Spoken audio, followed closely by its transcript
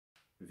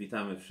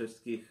Witamy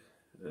wszystkich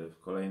w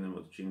kolejnym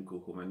odcinku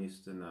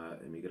Humanisty na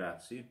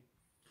emigracji.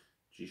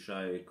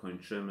 Dzisiaj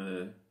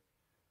kończymy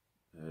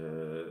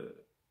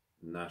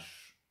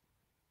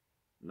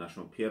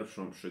naszą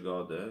pierwszą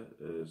przygodę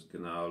z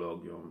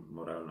genealogią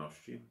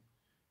moralności.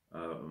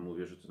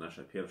 Mówię, że to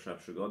nasza pierwsza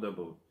przygoda,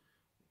 bo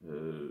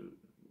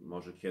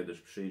może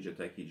kiedyś przyjdzie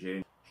taki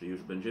dzień, że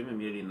już będziemy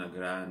mieli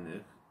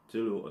nagranych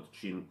tylu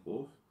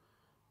odcinków,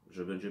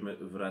 że będziemy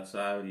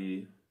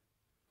wracali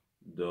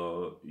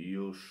do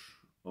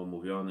już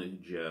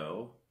omówionych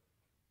dzieł,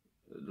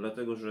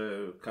 dlatego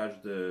że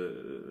każde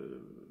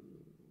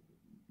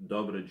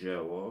dobre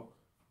dzieło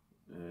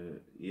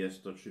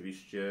jest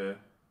oczywiście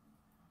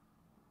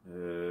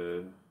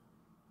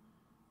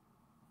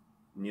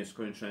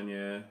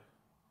nieskończenie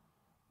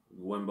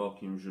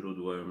głębokim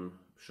źródłem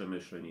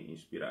przemyśleń i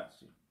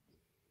inspiracji.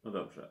 No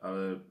dobrze,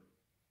 ale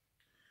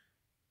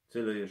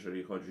tyle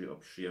jeżeli chodzi o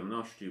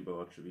przyjemności, bo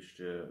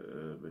oczywiście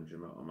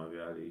będziemy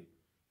omawiali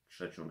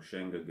trzecią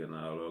księgę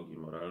Genealogii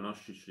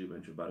Moralności, czyli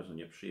będzie bardzo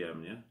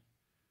nieprzyjemnie.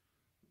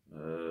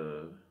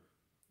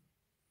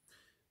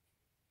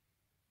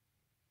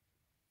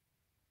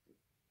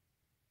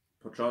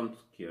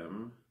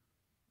 Początkiem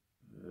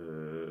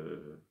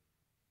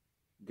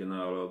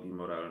genealogii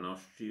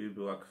moralności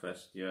była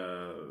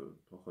kwestia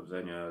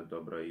pochodzenia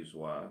dobra i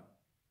zła.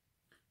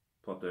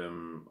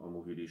 Potem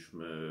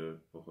omówiliśmy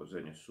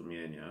pochodzenie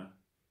sumienia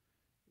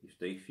i w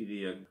tej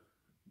chwili, jak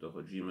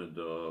dochodzimy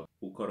do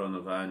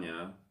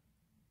ukoronowania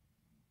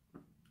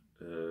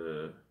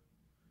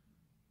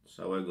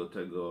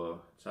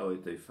całej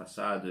tej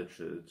fasady,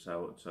 czy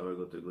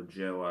całego tego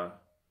dzieła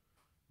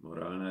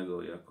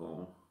moralnego,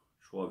 jaką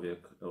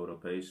człowiek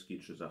europejski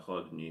czy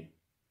zachodni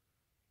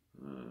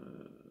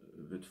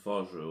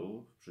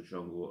wytworzył w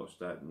przeciągu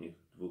ostatnich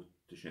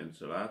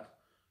 2000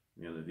 lat,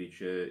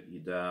 mianowicie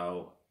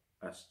ideał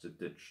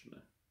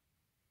ascetyczny.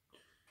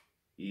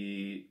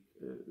 I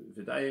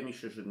wydaje mi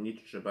się, że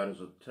Nietzsche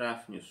bardzo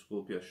trafnie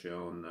skupia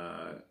się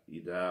na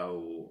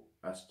ideału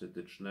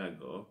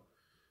ascetycznego,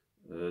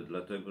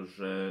 dlatego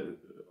że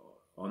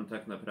on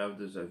tak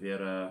naprawdę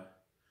zawiera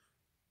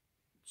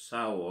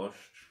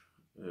całość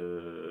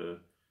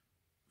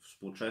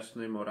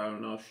współczesnej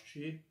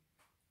moralności,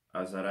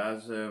 a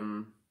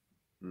zarazem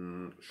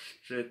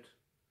szczyt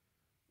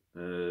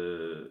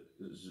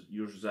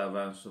już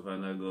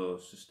zaawansowanego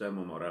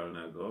systemu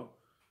moralnego,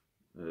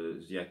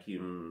 z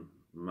jakim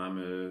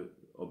mamy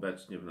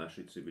obecnie w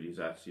naszej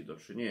cywilizacji do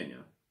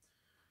czynienia.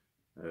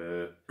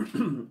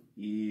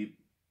 I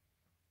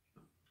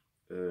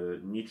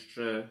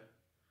Nietzsche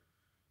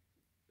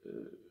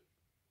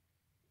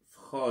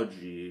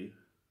wchodzi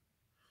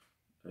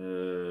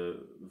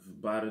w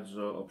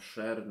bardzo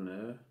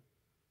obszerny,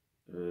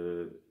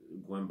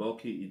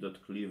 głęboki i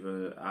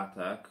dotkliwy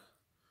atak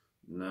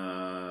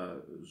na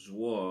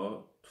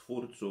zło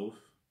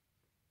twórców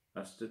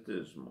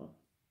ascetyzmu.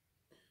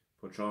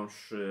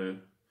 Począwszy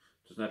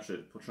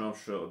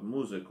od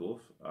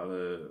muzyków,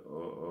 ale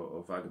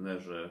o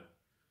Wagnerze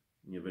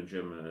nie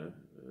będziemy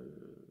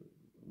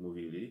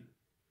mówili.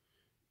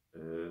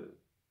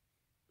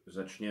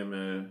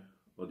 Zaczniemy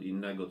od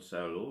innego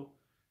celu,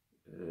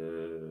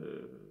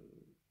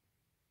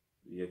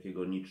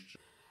 jakiego Nietzsche.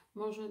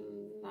 Może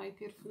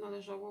najpierw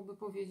należałoby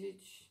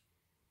powiedzieć,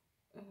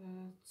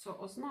 co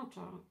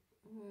oznacza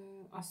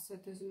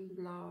ascetyzm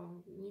dla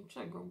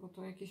niczego, bo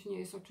to jakieś nie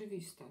jest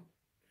oczywiste.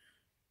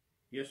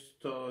 Jest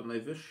to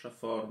najwyższa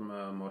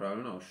forma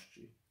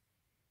moralności.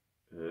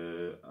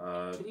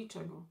 Czyli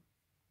czego?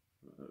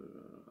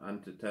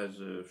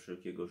 Antytezy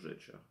wszelkiego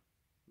życia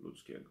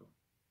ludzkiego.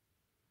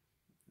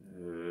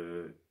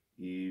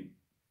 I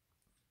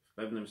w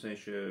pewnym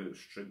sensie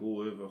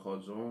szczegóły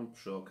wychodzą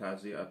przy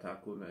okazji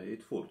ataku na jej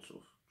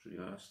twórców, czyli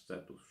na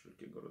ascetów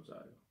wszelkiego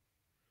rodzaju.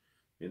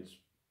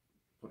 Więc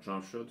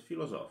począwszy od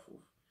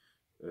filozofów,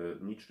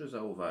 Nietzsche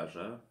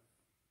zauważa,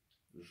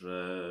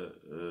 że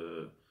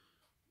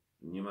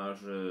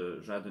niemalże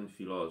żaden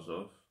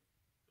filozof,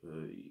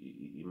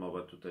 i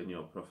mowa tutaj nie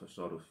o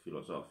profesorów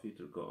filozofii,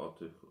 tylko o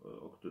tych,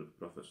 o których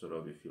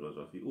profesorowie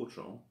filozofii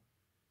uczą,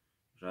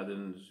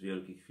 żaden z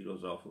wielkich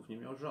filozofów nie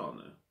miał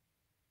żony.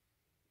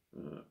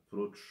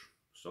 Prócz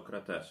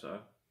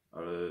Sokratesa,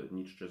 ale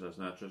Nietzsche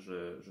zaznacza,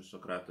 że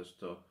Sokrates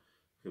to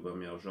chyba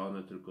miał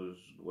żonę tylko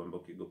z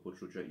głębokiego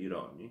poczucia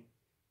ironii.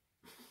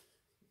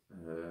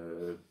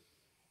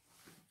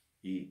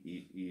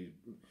 I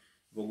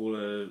w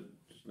ogóle,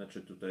 to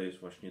znaczy tutaj jest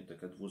właśnie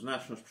taka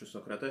dwuznaczność przy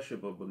Sokratesie,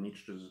 bo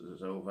Nietzsche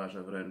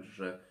zauważa wręcz,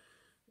 że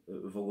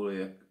w ogóle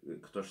jak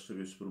ktoś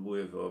sobie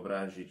spróbuje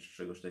wyobrazić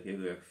czegoś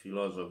takiego jak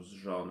filozof z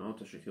żoną,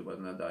 to się chyba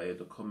nadaje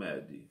do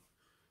komedii.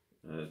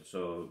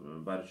 Co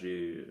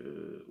bardziej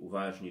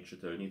uważni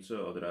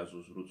czytelnicy od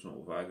razu zwrócą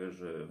uwagę,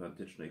 że w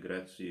antycznej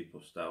Grecji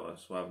powstała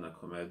sławna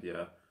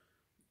komedia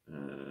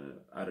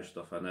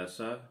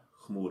Arystofanesa,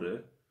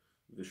 Chmury,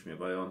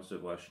 wyśmiewający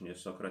właśnie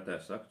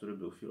Sokratesa, który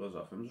był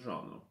filozofem z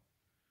żoną.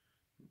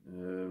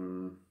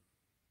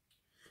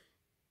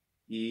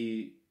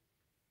 I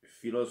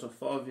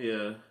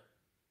filozofowie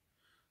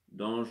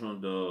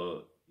dążą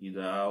do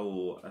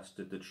ideału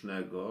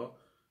ascetycznego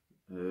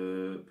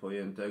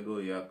pojętego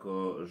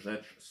jako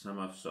rzecz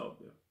sama w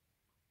sobie,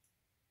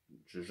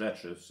 czy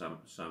rzeczy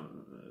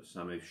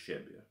samej w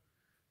siebie,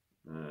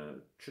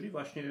 czyli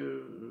właśnie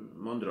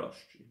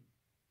mądrości.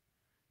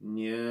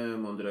 Nie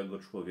mądrego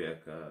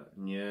człowieka,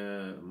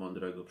 nie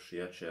mądrego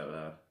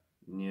przyjaciela,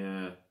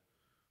 nie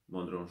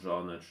mądrą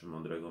żonę, czy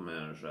mądrego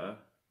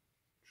męża,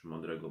 czy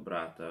mądrego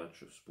brata,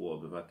 czy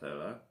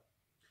współobywatela,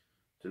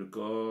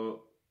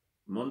 tylko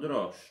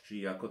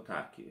mądrości jako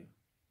takiej,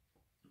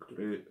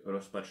 której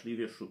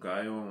rozpaczliwie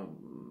szukają,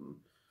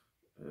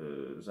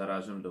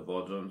 zarazem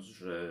dowodząc,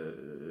 że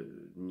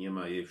nie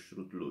ma jej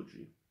wśród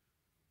ludzi,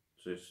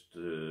 co jest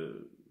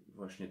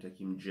właśnie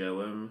takim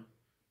dziełem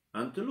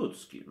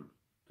antyludzkim.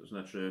 To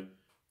znaczy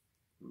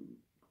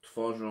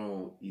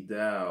tworzą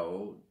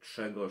ideał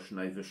czegoś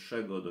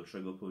najwyższego, do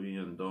czego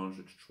powinien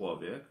dążyć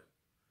człowiek,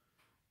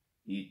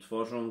 i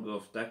tworzą go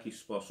w taki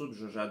sposób,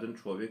 że żaden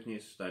człowiek nie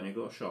jest w stanie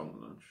go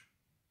osiągnąć.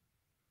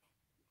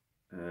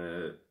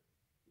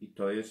 I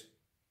to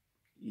jest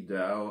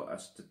ideał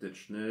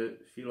ascetyczny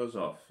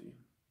filozofii.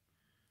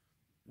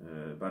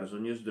 Bardzo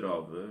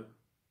niezdrowy,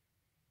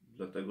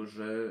 dlatego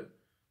że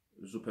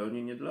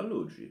zupełnie nie dla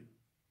ludzi.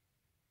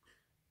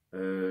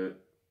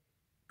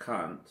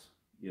 Kant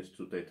jest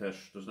tutaj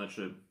też, to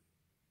znaczy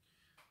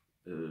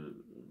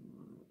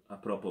a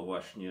propos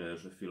właśnie,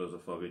 że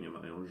filozofowie nie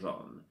mają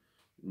żon.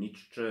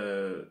 Nietzsche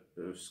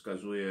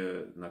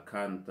wskazuje na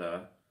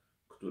Kanta,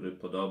 który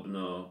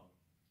podobno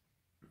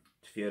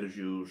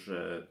twierdził,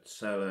 że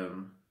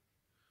celem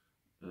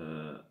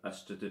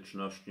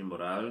ascetyczności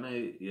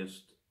moralnej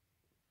jest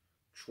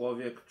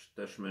człowiek, czy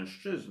też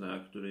mężczyzna,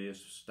 który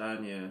jest w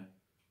stanie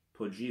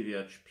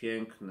podziwiać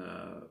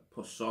piękna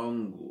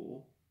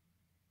posągu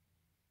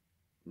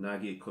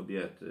nagiej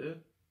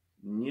kobiety,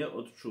 nie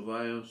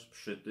odczuwając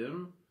przy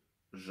tym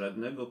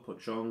żadnego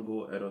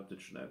pociągu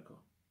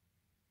erotycznego.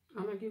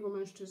 A nagiego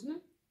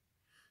mężczyzny?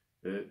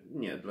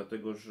 Nie,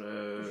 dlatego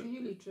że... To się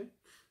nie liczy.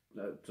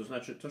 To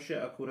znaczy, to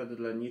się akurat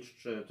dla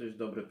Nietzsche, to jest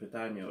dobre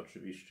pytanie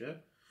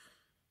oczywiście,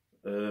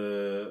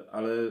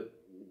 ale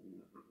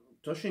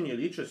to się nie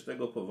liczy z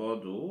tego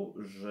powodu,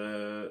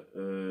 że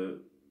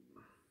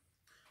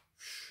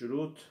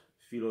wśród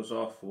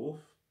filozofów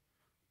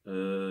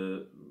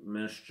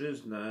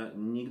mężczyzna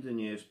nigdy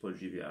nie jest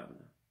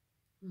podziwiany.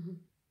 Mhm.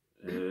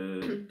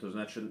 To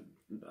znaczy,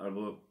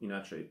 albo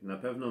inaczej, na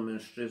pewno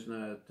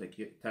mężczyzna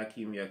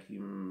takim,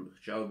 jakim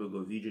chciałby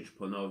go widzieć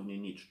ponownie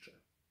Nietzsche.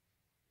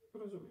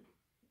 Rozumiem.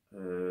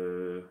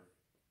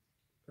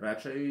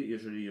 Raczej,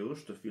 jeżeli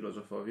już, to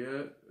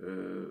filozofowie,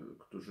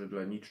 którzy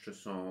dla Nietzsche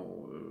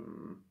są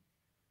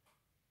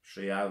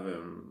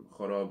przejawem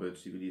choroby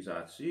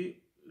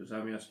cywilizacji,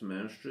 zamiast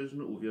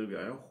mężczyzn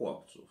uwielbiają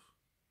chłopców.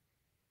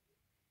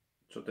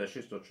 Co też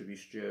jest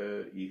oczywiście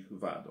ich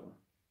wadą.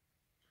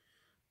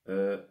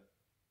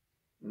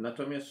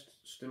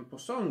 Natomiast z tym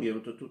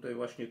posągiem, to tutaj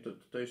właśnie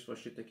to jest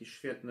właśnie taki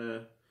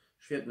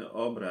świetny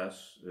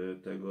obraz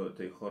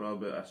tej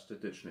choroby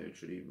ascetycznej,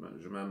 czyli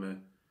że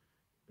mamy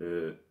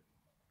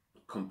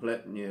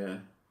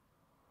kompletnie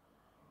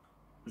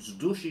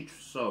zdusić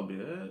w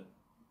sobie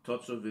to,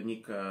 co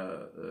wynika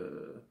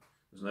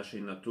z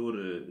naszej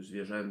natury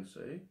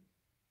zwierzęcej,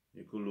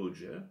 jako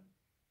ludzie,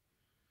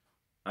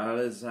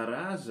 ale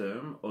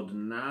zarazem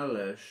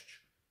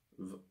odnaleźć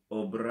w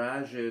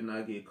obrazie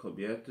nagiej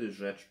kobiety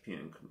rzecz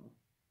piękną.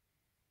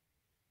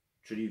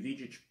 Czyli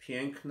widzieć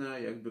piękna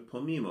jakby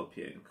pomimo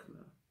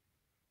piękna.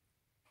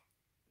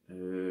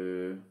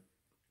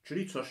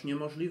 Czyli coś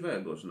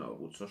niemożliwego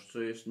znowu, coś,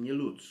 co jest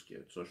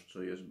nieludzkie, coś,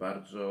 co jest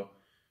bardzo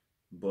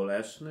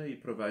bolesne i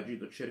prowadzi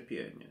do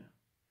cierpienia.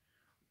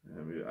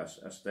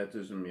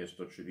 Ascetyzm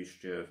jest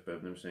oczywiście w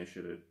pewnym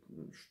sensie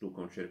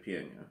sztuką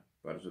cierpienia,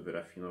 bardzo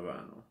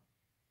wyrafinowaną.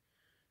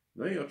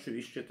 No i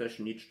oczywiście też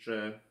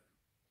Nietzsche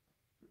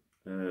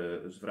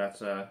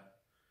zwraca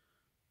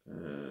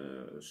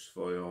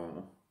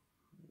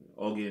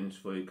ogień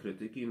swojej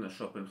krytyki na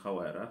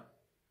Schopenhauera.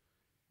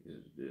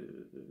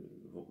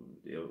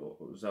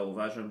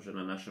 Zauważam, że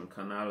na naszym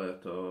kanale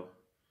to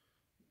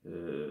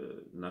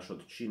nasz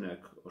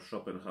odcinek o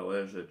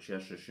Schopenhauerze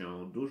cieszy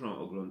się dużą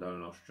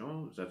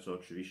oglądalnością, za co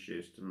oczywiście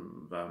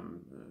jestem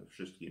Wam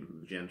wszystkim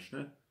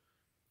wdzięczny.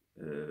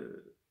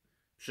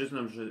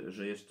 Przyznam,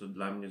 że jest to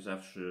dla mnie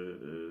zawsze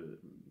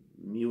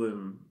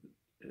miłym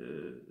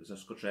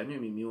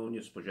zaskoczeniem i miłą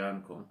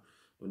niespodzianką,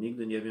 bo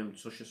nigdy nie wiem,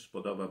 co się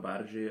spodoba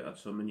bardziej, a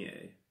co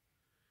mniej.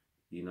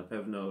 I na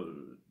pewno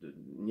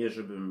nie,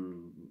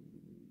 żebym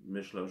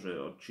myślał,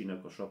 że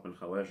odcinek o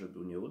Schopenhauerze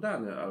był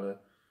nieudany, ale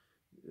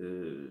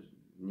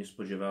nie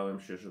spodziewałem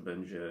się, że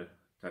będzie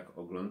tak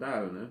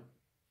oglądalny.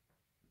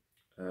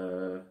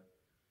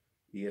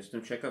 I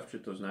jestem ciekaw, czy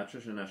to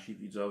znaczy, że nasi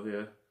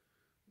widzowie,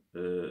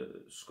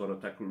 skoro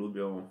tak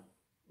lubią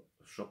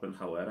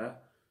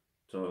Schopenhauera,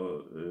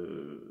 to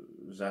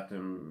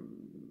zatem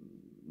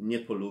nie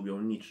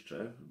polubią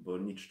Nietzsche, bo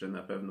Nietzsche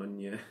na pewno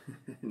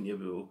nie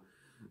był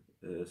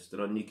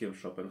stronnikiem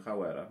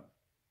Schopenhauera.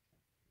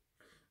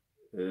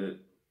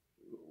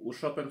 U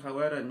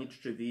Schopenhauera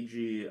Nietzsche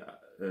widzi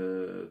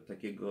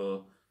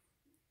takiego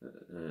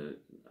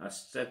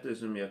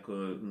ascetyzm jako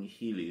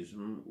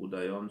nihilizm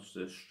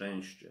udający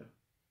szczęście.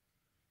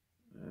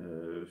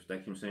 W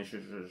takim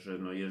sensie, że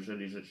no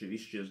jeżeli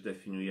rzeczywiście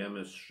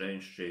zdefiniujemy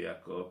szczęście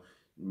jako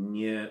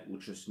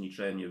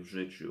nieuczestniczenie w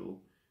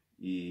życiu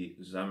i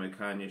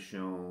zamykanie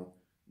się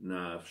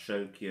na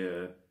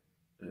wszelkie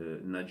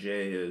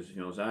nadzieje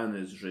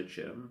związane z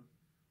życiem,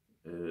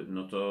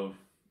 no to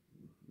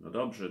no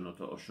dobrze, no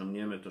to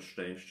osiągniemy to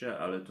szczęście,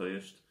 ale to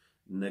jest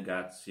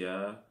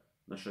negacja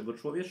naszego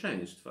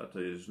człowieczeństwa. To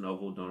jest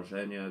znowu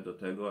dążenie do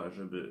tego,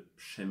 ażeby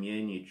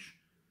przemienić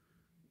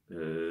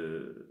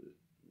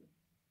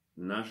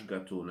nasz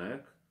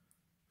gatunek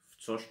w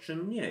coś,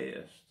 czym nie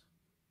jest.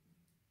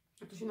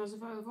 A to się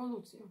nazywa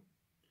ewolucja.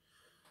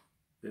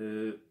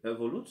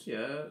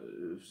 Ewolucja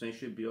w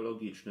sensie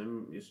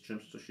biologicznym jest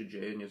czymś, co się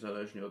dzieje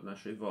niezależnie od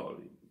naszej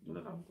woli.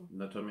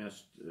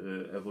 Natomiast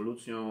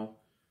ewolucją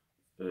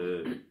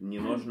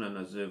nie można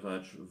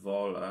nazywać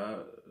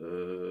wola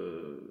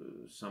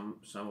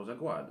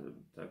samozagłady.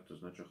 Tak? To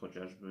znaczy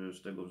chociażby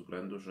z tego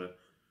względu, że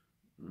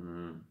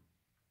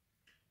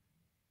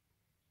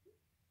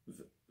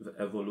w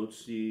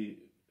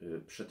ewolucji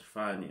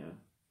przetrwanie,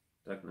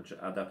 tak?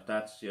 Znaczy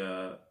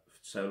adaptacja w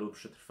celu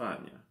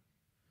przetrwania.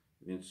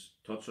 Więc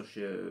to, co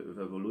się w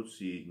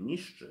ewolucji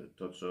niszczy,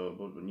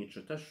 bo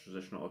Nietzsche też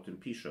zresztą o tym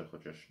pisze,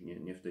 chociaż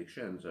nie w tej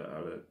księdze,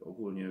 ale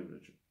ogólnie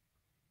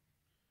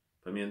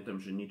pamiętam,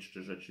 że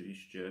Nietzsche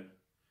rzeczywiście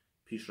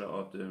pisze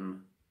o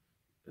tym,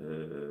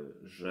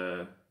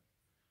 że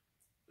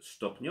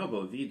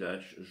stopniowo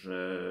widać,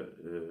 że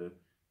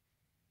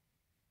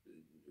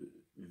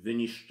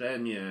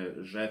wyniszczenie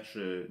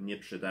rzeczy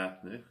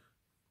nieprzydatnych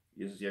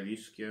jest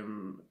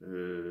zjawiskiem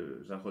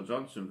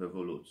zachodzącym w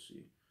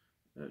ewolucji.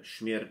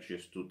 Śmierć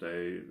jest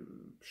tutaj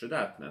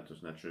przydatna, to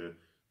znaczy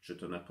czy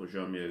to na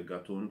poziomie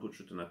gatunku,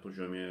 czy to na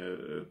poziomie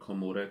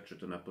komórek, czy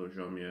to na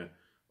poziomie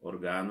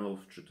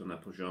organów, czy to na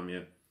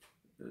poziomie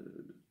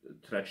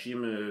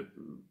tracimy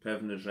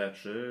pewne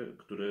rzeczy,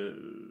 które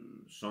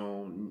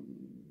są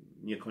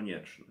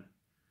niekonieczne.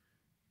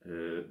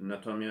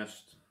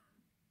 Natomiast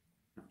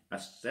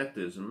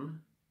ascetyzm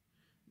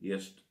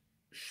jest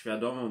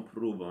świadomą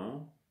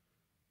próbą,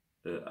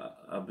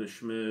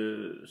 abyśmy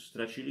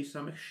stracili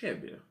samych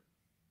siebie.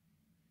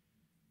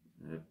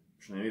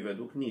 Przynajmniej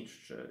według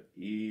Nietzsche.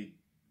 I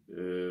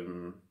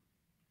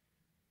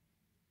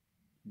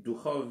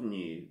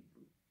duchowni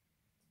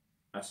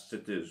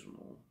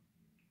ascetyzmu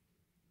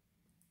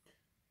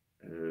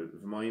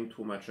w moim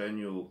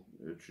tłumaczeniu,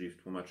 czyli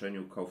w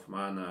tłumaczeniu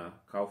Kaufmana,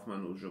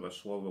 Kaufman używa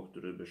słowa,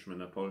 które byśmy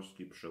na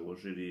polski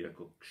przełożyli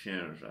jako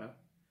księża.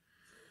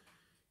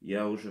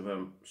 Ja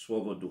używam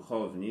słowa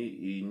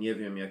duchowni i nie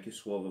wiem, jakie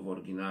słowo w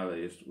oryginale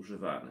jest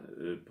używane.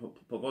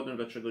 Powodem,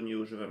 dlaczego nie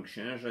używam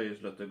księża,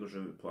 jest dlatego,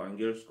 że po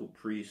angielsku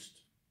priest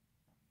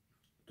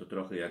to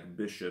trochę jak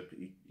bishop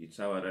i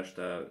cała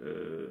reszta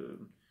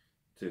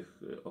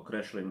tych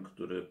określeń,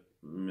 które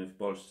my w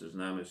Polsce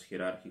znamy z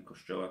hierarchii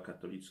Kościoła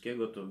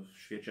katolickiego, to w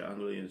świecie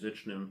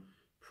anglojęzycznym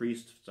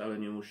priest wcale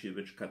nie musi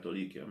być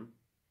katolikiem.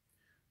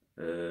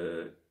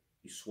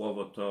 I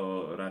słowo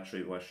to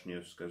raczej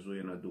właśnie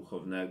wskazuje na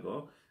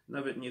duchownego,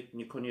 nawet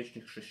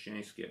niekoniecznie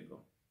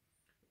chrześcijańskiego.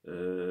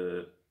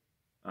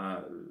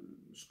 A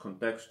z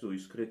kontekstu i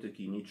z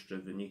krytyki Nietzsche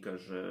wynika,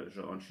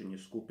 że on się nie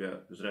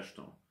skupia,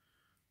 zresztą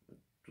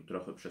tu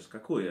trochę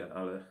przeskakuje,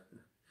 ale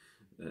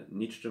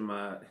Nietzsche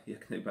ma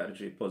jak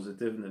najbardziej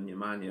pozytywne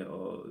mniemanie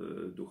o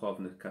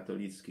duchownych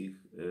katolickich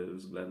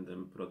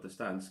względem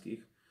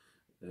protestanckich,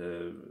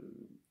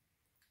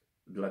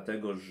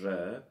 dlatego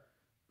że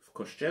w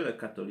Kościele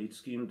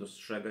katolickim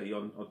dostrzega, i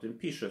on o tym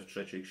pisze w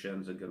III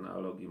Księdze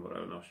Genealogii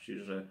Moralności,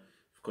 że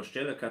w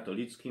Kościele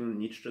katolickim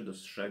Nietzsche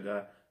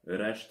dostrzega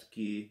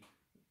resztki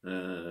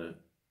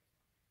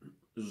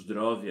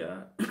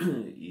zdrowia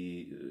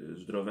i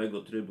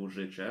zdrowego trybu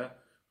życia,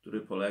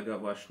 który polega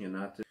właśnie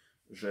na tym,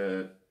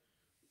 że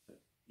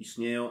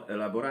istnieją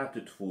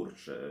elaboraty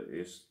twórcze.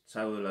 Jest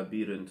cały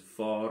labirynt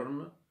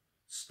form,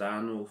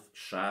 stanów,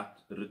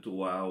 szat,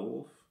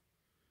 rytuałów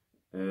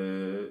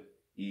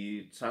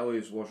i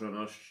całej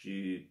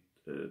złożoności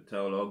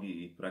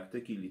teologii i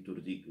praktyki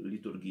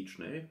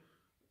liturgicznej,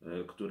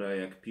 która,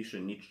 jak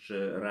pisze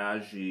Nietzsche,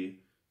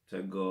 razi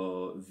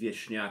tego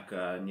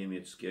wieśniaka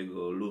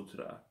niemieckiego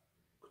Lutra,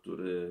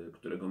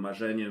 którego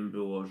marzeniem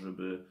było,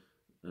 żeby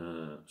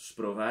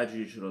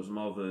sprowadzić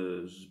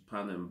rozmowy z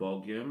Panem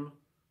Bogiem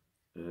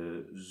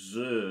z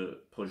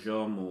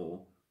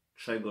poziomu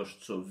czegoś,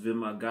 co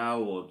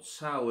wymagało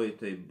całej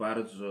tej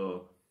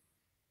bardzo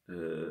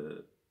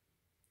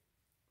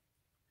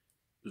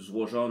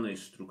złożonej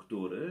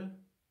struktury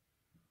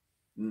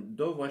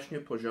do właśnie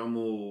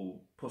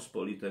poziomu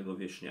pospolitego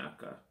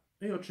wieśniaka.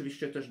 No i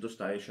oczywiście też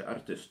dostaje się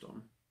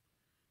artystom,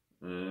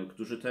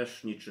 którzy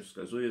też Nietzsche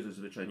wskazuje,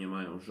 zazwyczaj nie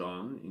mają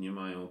żon i nie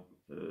mają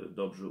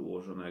dobrze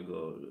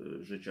ułożonego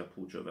życia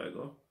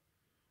płciowego.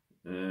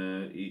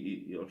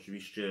 I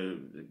oczywiście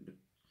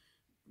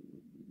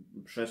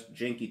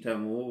dzięki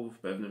temu w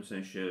pewnym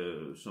sensie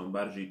są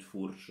bardziej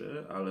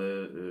twórczy,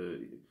 ale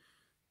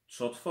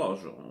co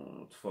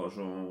tworzą?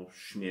 Tworzą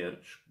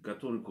śmierć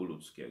gatunku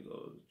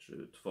ludzkiego,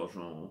 czy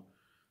tworzą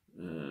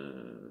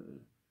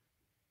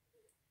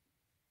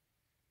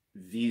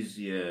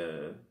wizję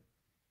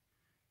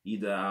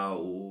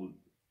ideału,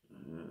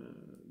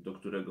 do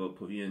którego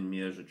powinien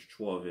mierzyć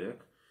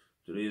człowiek,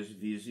 który jest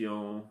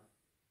wizją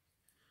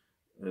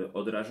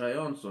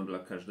odrażającą dla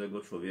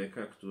każdego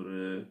człowieka,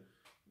 który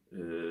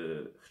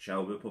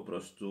chciałby po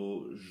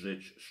prostu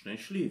żyć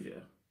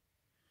szczęśliwie.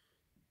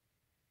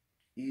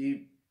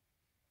 I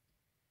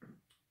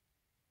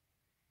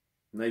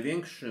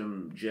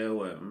największym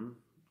dziełem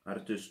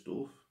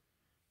artystów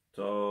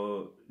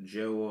to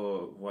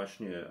dzieło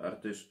właśnie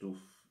artystów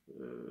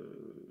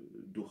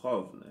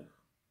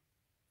duchownych,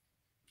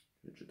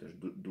 czy też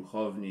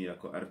duchowni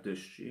jako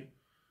artyści,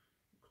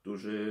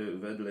 którzy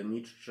wedle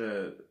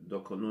Nietzsche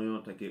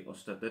dokonują takiej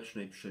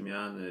ostatecznej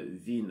przemiany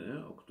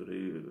winy, o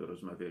której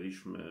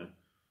rozmawialiśmy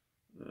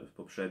w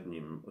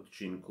poprzednim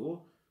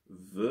odcinku,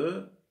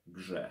 w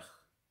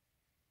grzech.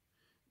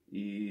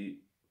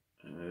 I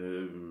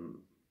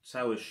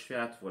cały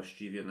świat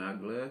właściwie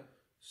nagle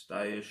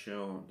staje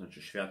się,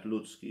 znaczy świat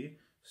ludzki,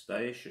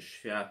 staje się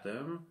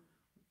światem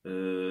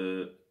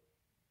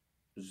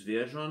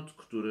zwierząt,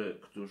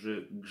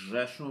 którzy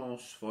grzeszą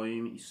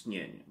swoim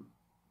istnieniem.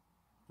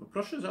 No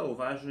proszę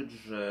zauważyć,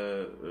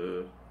 że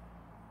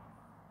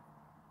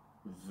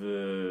w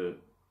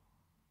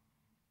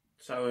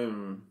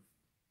całym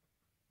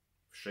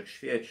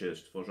wszechświecie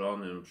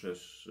stworzonym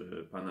przez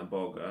Pana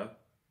Boga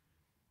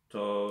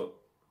to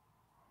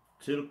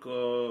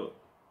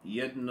tylko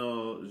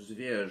jedno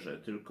zwierzę,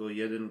 tylko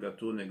jeden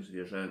gatunek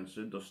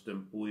zwierzęcy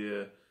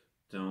dostępuje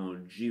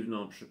tę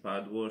dziwną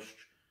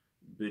przypadłość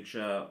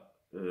bycia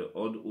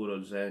od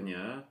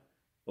urodzenia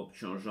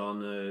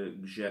obciążony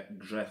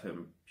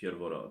grzechem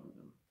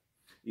pierworodnym.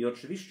 I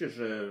oczywiście,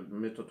 że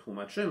my to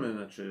tłumaczymy,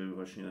 znaczy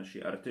właśnie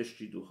nasi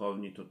artyści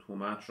duchowni to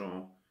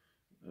tłumaczą,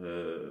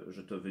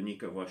 że to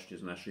wynika właśnie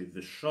z naszej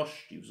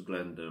wyższości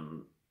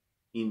względem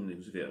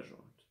innych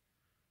zwierząt.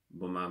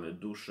 Bo mamy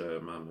duszę,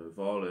 mamy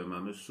wolę,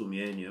 mamy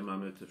sumienie,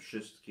 mamy te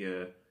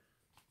wszystkie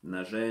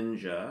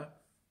narzędzia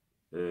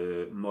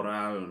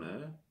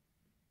moralne,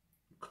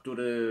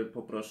 które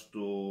po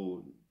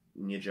prostu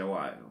nie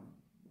działają.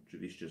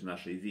 Oczywiście z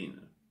naszej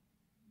winy.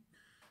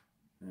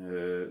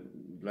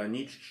 Dla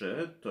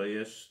Nietzsche to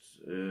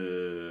jest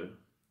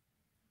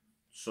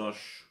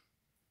coś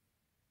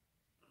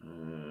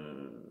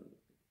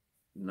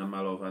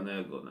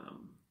namalowanego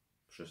nam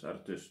przez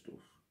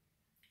artystów,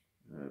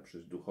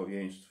 przez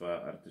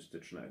duchowieństwa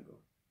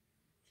artystycznego.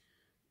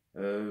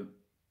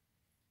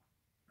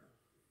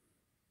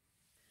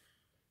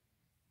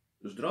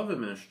 Zdrowy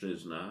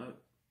mężczyzna,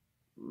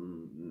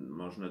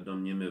 można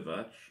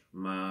domniemywać,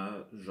 ma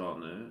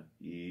żonę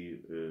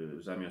i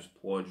zamiast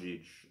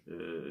płodzić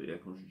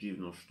jakąś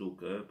dziwną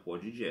sztukę,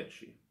 płodzi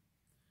dzieci.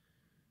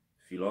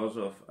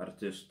 Filozof,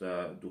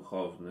 artysta,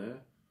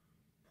 duchowny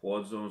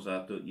płodzą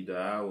za to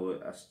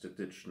ideały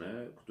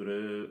ascetyczne,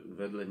 które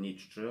wedle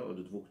Nietzsche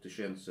od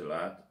 2000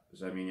 lat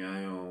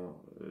zamieniają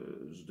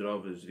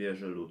zdrowe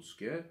zwierzę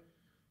ludzkie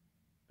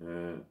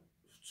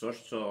w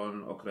coś, co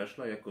on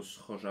określa jako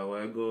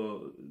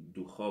schorzałego,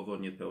 duchowo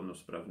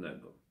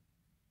niepełnosprawnego.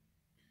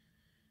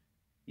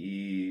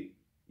 I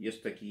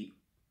jest taki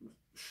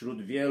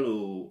wśród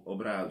wielu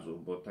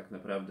obrazów, bo tak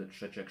naprawdę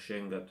trzecia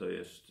księga to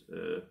jest,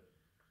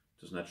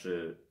 to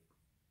znaczy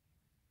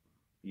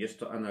jest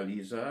to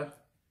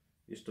analiza,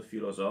 jest to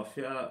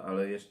filozofia,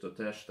 ale jest to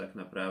też tak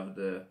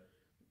naprawdę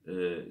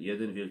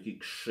jeden wielki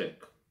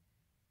krzyk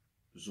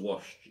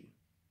złości.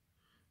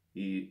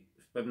 I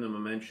w pewnym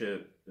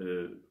momencie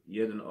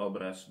jeden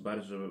obraz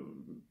bardzo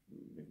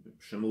jakby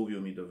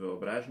przemówił mi do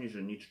wyobraźni,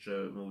 że Nietzsche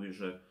mówi,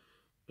 że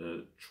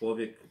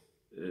człowiek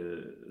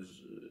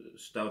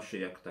stał się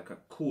jak taka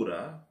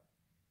kura,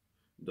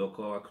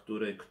 dookoła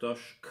której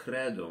ktoś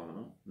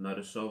kredą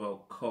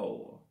narysował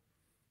koło.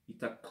 I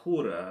ta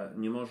kura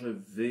nie może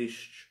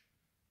wyjść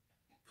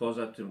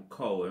poza tym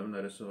kołem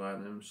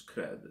narysowanym z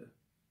kredy.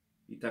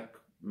 I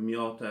tak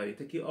miota, i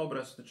taki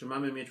obraz, znaczy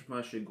mamy mieć w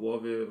naszej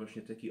głowie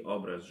właśnie taki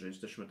obraz, że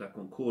jesteśmy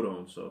taką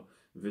kurą, co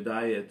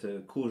wydaje te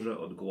kurze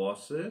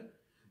odgłosy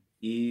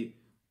i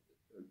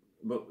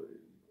bo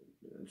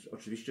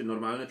oczywiście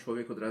normalny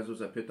człowiek od razu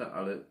zapyta,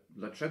 ale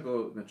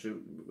dlaczego, znaczy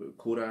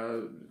kura,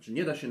 czy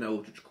nie da się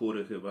nauczyć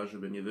kury chyba,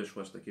 żeby nie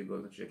wyszła z takiego,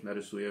 znaczy jak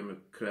narysujemy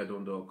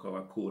kredą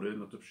dookoła kury,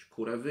 no to przecież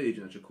kura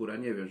wyjdzie, znaczy kura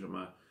nie wie, że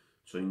ma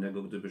co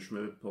innego,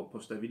 gdybyśmy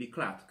postawili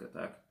klatkę,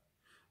 tak?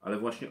 Ale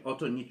właśnie o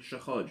to Nietzsche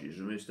chodzi,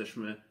 że my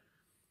jesteśmy,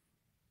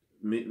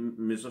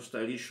 my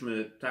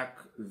zostaliśmy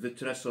tak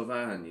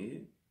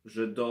wytresowani,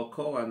 że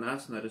dookoła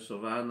nas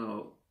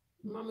narysowano...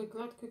 Mamy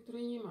klatkę,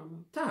 której nie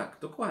mamy. Tak,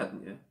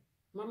 dokładnie.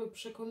 Mamy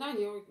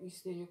przekonanie o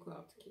istnieniu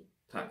klatki.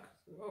 Tak,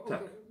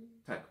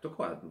 tak,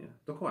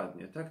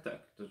 dokładnie, tak.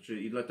 To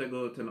znaczy, i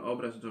dlatego ten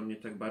obraz do mnie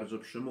tak bardzo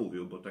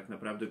przemówił, bo tak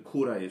naprawdę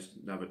kura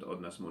jest nawet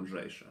od nas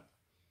mądrzejsza.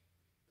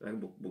 Tak?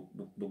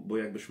 Bo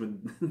jakbyśmy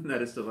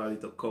narysowali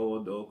to koło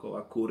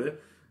dookoła kury,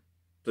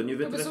 to nie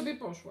To by sobie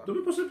poszła. To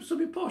by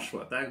sobie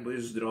poszła, tak? Bo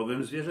jest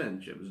zdrowym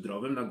zwierzęciem,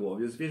 zdrowym na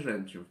głowie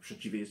zwierzęciem, w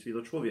przeciwieństwie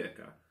do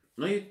człowieka.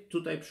 No i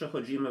tutaj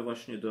przechodzimy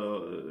właśnie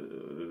do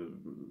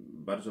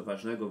bardzo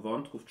ważnego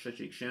wątku w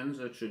trzeciej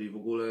księdze, czyli w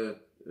ogóle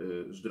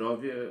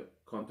zdrowie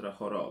kontra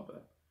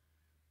chorobę.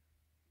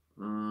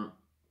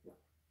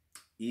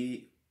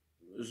 I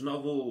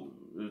znowu,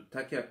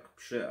 tak jak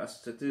przy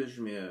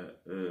ascetyzmie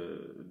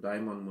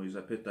Daemon mój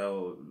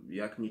zapytał,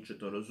 jak Nietzsche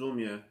to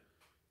rozumie,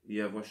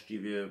 ja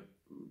właściwie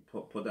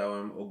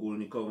podałem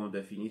ogólnikową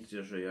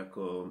definicję, że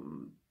jako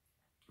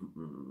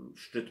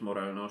szczyt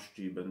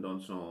moralności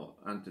będącą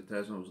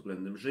antytezą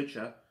względem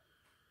życia,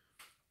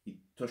 i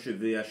to się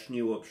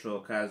wyjaśniło przy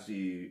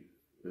okazji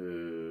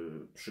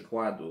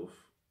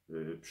przykładów,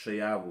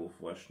 przejawów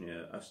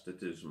właśnie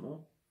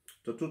ascetyzmu,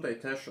 to tutaj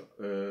też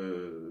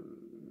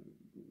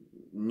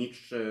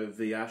Nietzsche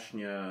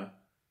wyjaśnia,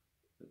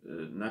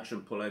 na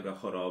czym polega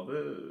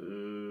choroby,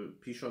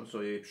 pisząc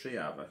o jej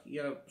przejawach. I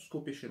ja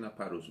skupię się na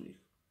paru z nich.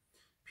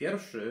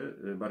 Pierwszy,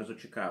 bardzo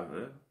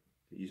ciekawy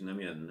i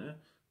znamienny,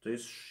 to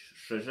jest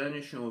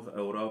szerzenie się w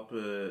Europie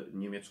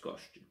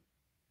niemieckości.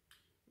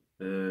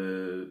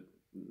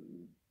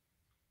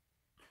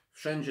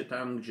 Wszędzie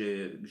tam,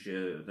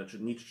 gdzie znaczy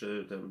Nietzsche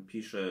tam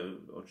pisze,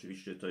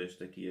 oczywiście to jest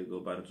taki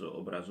jego bardzo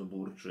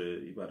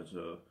obrazoburczy i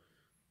bardzo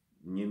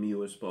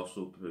niemiły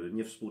sposób,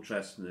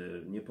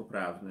 niewspółczesny,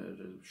 niepoprawny,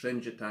 że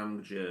wszędzie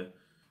tam, gdzie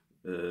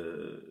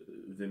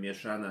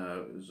wymieszana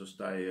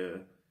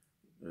zostaje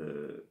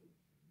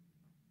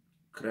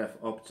krew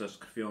obca z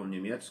krwią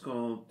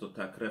niemiecką, to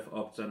ta krew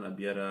obca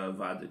nabiera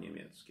wady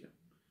niemieckie.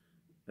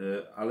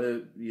 Ale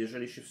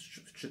jeżeli się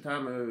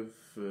wczytamy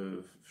w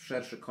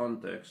szerszy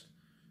kontekst,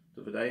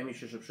 to wydaje mi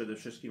się, że przede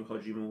wszystkim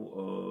chodzi mu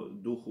o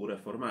duchu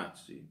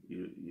reformacji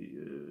i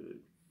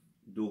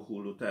duchu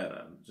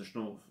Lutera.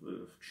 Zresztą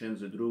w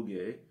księdze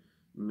drugiej,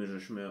 my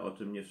żeśmy o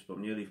tym nie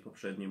wspomnieli w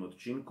poprzednim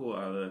odcinku,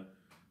 ale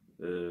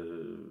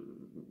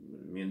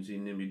między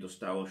innymi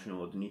dostało się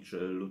od Nietzsche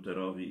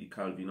Luterowi i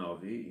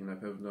Kalwinowi, i na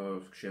pewno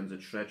w księdze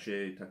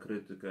trzeciej ta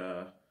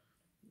krytyka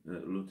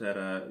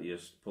Lutera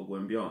jest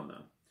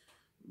pogłębiona.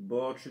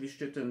 Bo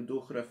oczywiście ten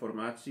duch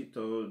reformacji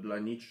to dla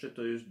Nietzsche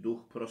to jest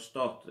duch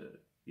prostoty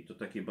i to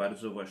takiej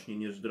bardzo właśnie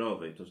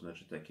niezdrowej, to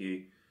znaczy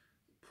takiej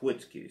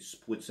płytkiej,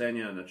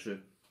 spłycenia,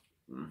 znaczy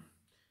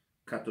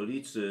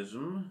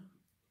katolicyzm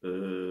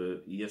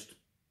jest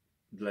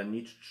dla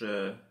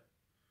Nietzsche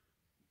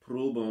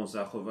próbą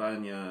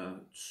zachowania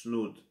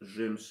cnót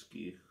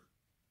rzymskich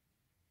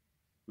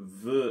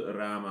w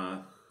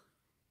ramach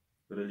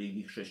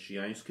religii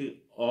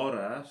chrześcijańskiej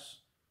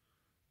oraz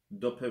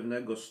do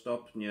pewnego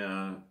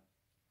stopnia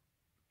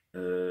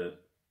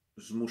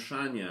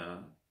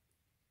zmuszania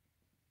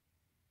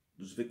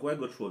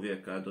zwykłego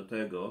człowieka do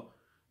tego,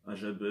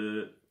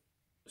 ażeby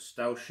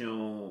stał się,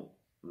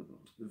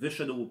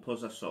 wyszedł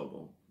poza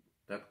sobą.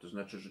 Tak? To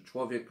znaczy, że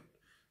człowiek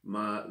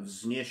ma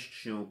wznieść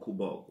się ku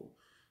Bogu.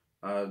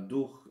 A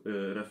duch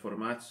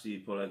reformacji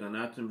polega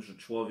na tym, że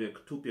człowiek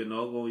tupie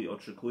nogą i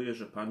oczekuje,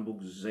 że Pan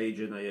Bóg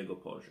zejdzie na jego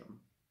poziom.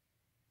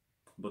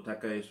 Bo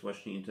taka jest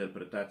właśnie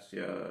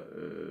interpretacja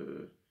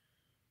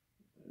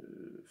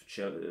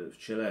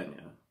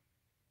wcielenia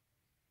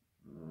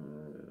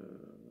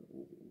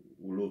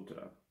u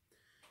Lutra,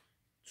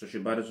 co się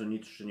bardzo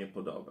Nietzsche nie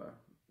podoba.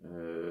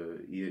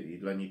 I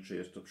dla Nietzsche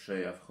jest to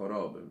przejaw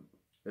choroby.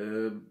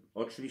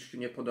 Oczywiście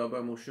nie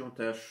podoba mu się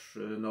też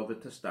Nowy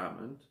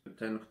Testament.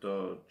 Ten,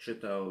 kto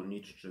czytał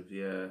Nietzsche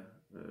wie,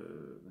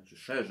 znaczy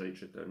szerzej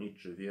czytał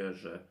Nietzsche wie,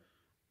 że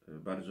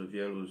bardzo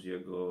wielu z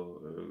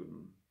jego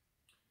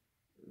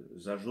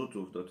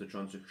zarzutów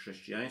dotyczących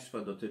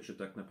chrześcijaństwa dotyczy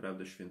tak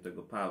naprawdę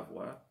świętego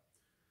Pawła.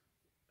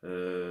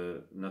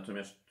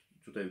 Natomiast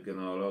tutaj w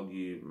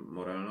Genealogii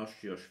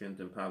Moralności o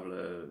świętym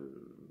Pawle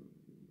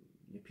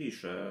nie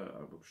pisze,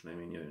 albo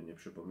przynajmniej nie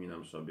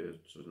przypominam sobie,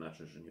 co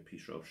znaczy, że nie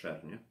pisze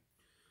obszernie.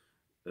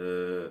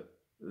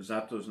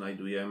 Za to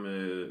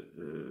znajdujemy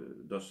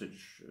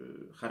dosyć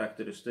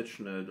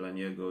charakterystyczne dla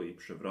niego i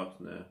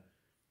przewrotne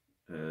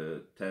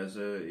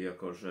tezy,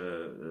 jako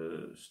że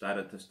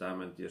Stary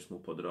Testament jest mu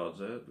po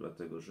drodze,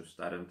 dlatego że w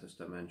Starym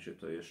Testamencie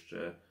to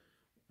jeszcze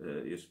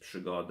jest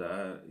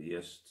przygoda,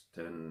 jest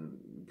ten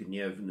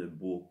gniewny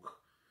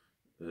Bóg,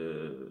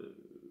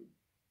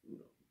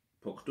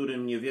 po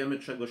którym nie wiemy,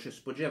 czego się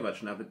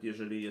spodziewać. Nawet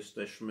jeżeli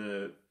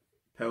jesteśmy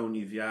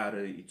pełni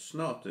wiary i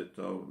cnoty,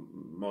 to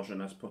może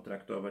nas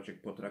potraktować,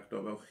 jak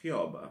potraktował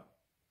Hioba.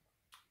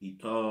 I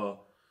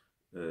to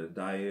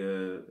daje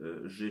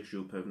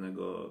życiu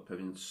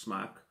pewien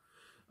smak,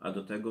 a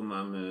do tego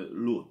mamy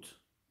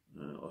lud,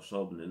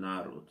 osobny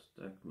naród.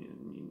 Tak?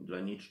 Dla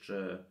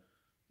Nietzsche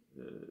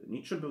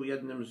był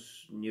jednym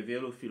z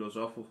niewielu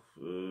filozofów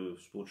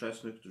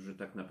współczesnych, którzy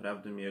tak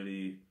naprawdę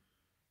mieli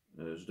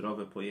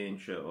zdrowe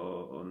pojęcie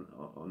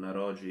o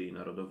narodzie i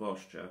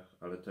narodowościach,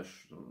 ale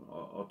też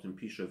o tym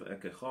pisze w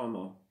Ecce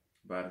Homo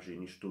bardziej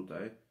niż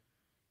tutaj.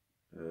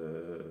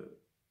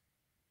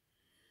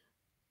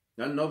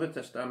 Nowy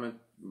Testament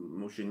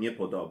mu się nie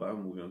podoba,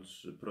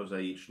 mówiąc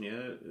prozaicznie,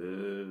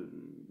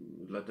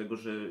 dlatego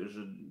że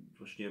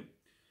właśnie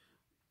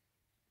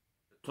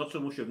to, co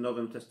mu się w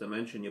Nowym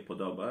Testamencie nie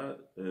podoba,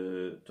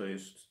 to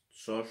jest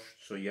coś,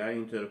 co ja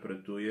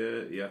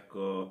interpretuję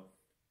jako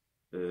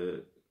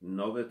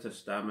Nowy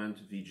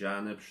Testament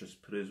widziany przez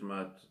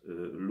pryzmat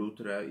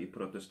Lutra i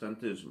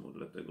protestantyzmu,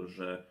 dlatego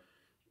że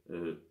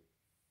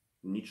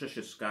Nietzsche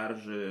się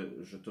skarży,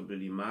 że to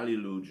byli mali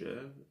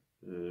ludzie.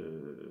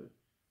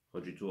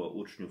 Chodzi tu o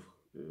uczniów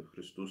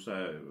Chrystusa,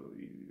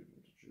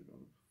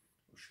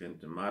 o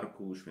świętym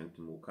Marku,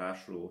 świętym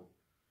Łukaszu,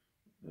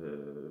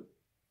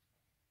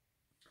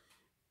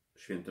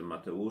 świętym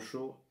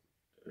Mateuszu,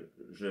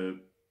 że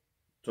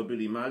to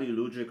byli mali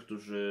ludzie,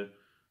 którzy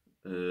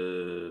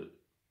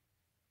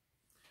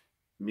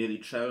mieli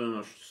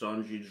czelność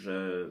sądzić,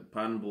 że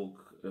Pan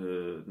Bóg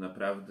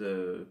naprawdę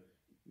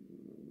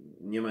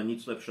nie ma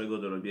nic lepszego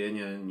do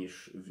robienia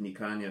niż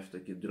wnikanie w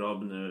takie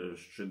drobne,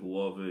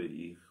 szczegółowe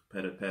ich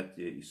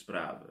perypetie i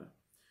sprawy.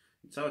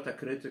 I cała ta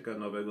krytyka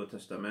Nowego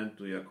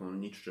Testamentu, jaką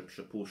Nietzsche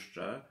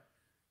przypuszcza,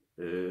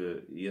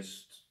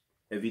 jest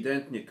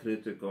ewidentnie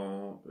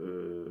krytyką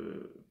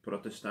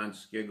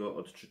protestanckiego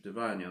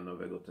odczytywania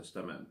Nowego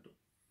Testamentu.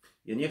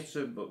 Ja nie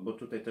chcę, bo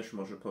tutaj też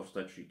może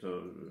powstać, i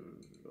to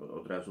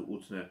od razu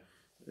utnę,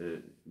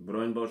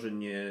 broń Boże,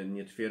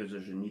 nie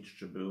twierdzę, że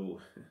Nietzsche był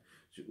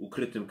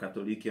ukrytym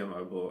katolikiem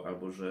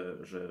albo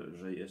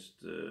że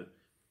jest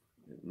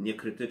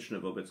niekrytyczny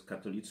wobec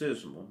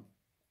katolicyzmu,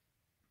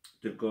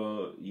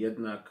 tylko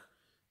jednak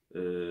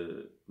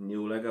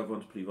nie ulega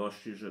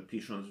wątpliwości, że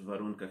pisząc w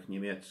warunkach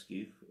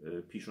niemieckich,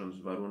 pisząc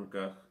w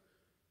warunkach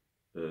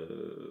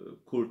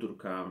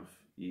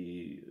Kulturkampf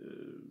i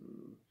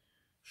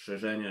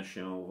szerzenia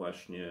się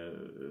właśnie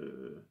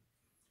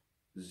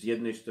z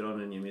jednej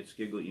strony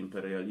niemieckiego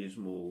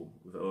imperializmu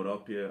w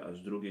Europie, a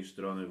z drugiej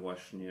strony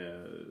właśnie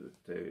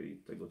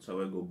tego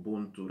całego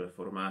buntu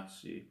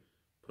reformacji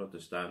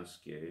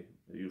protestanckiej,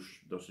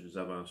 już dosyć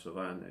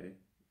zaawansowanej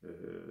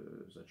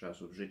za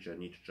czasów życia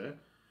Nietzsche,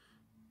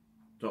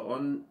 to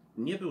on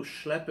nie był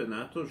ślepy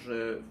na to,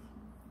 że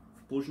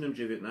w późnym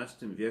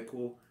XIX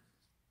wieku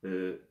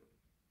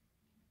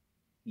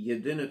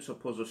jedyne, co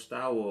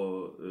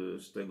pozostało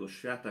z tego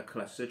świata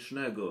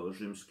klasycznego,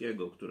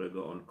 rzymskiego,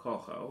 którego on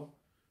kochał,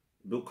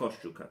 był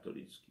Kościół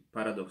katolicki.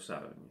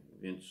 Paradoksalnie.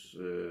 Więc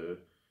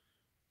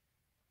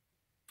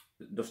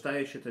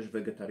dostaje się też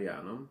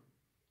wegetarianom.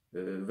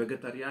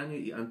 Wegetarianie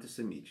i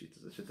antysemici. To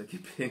znaczy takie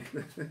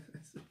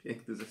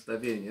piękne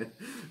zestawienie.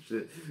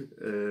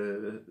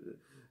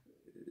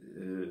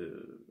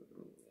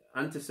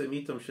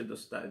 Antysemitom się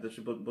dostaje,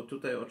 znaczy, bo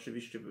tutaj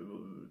oczywiście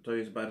to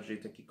jest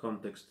bardziej taki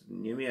kontekst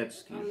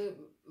niemiecki. Ale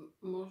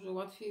może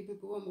łatwiej by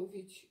było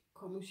mówić,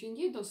 komu się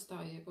nie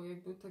dostaje, bo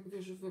jakby tak,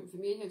 wiesz,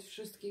 wymieniać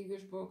wszystkich,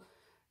 wiesz, bo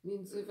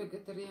między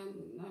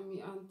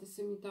wegetarianami a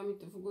antysemitami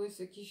to w ogóle jest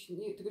jakiś,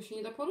 tego się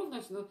nie da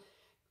porównać. No,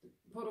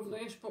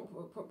 porównujesz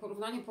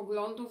porównanie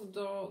poglądów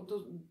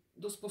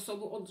do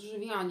sposobu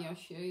odżywiania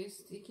się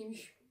jest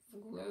jakimś w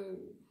ogóle...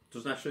 To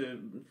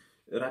znaczy...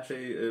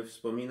 Raczej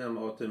wspominam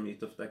o tym i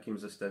to w takim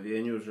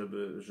zestawieniu,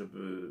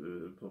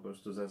 żeby po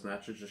prostu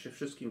zaznaczyć, że się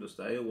wszystkim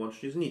dostaje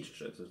łącznie z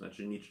Nietzsche. To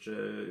znaczy Nietzsche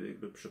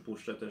jakby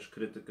przypuszcza też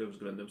krytykę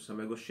względem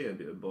samego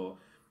siebie, bo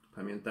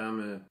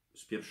pamiętamy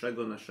z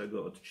pierwszego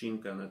naszego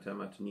odcinka na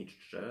temat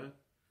Nietzsche,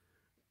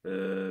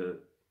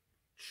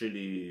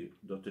 czyli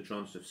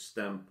dotyczący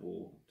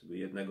wstępu, tego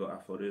jednego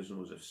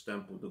aforyzmu ze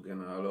wstępu do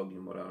Genealogii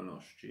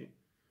Moralności,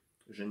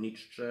 że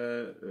Nietzsche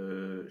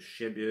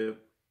siebie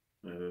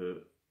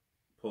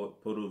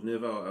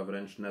porównywał, a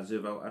wręcz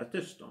nazywał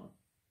artystą.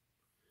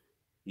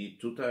 I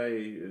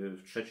tutaj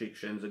w III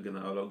Księdze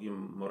Genealogii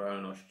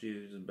Moralności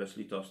jest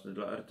bezlitosny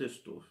dla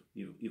artystów.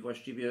 I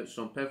właściwie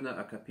są pewne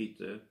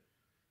akapity,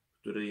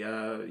 które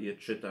ja je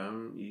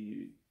czytam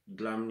i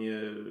dla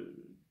mnie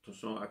to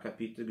są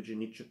akapity, gdzie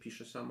Nietzsche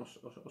pisze sam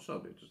o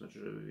sobie. To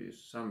znaczy, że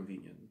jest sam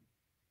winien.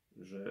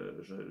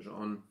 Że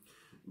on...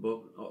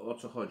 Bo o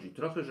co chodzi?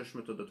 Trochę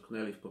żeśmy to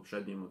dotknęli w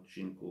poprzednim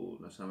odcinku,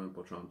 na samym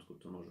początku,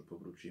 to może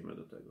powrócimy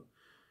do tego.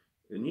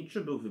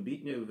 Nietzsche był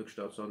wybitnie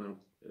wykształconym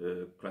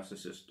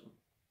klasycystą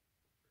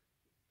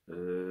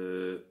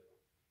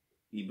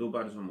i był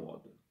bardzo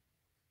młody.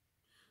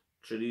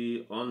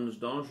 Czyli on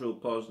zdążył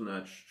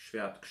poznać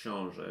świat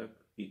książek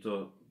i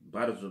to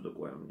bardzo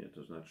dogłębnie,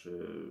 to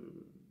znaczy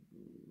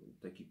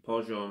taki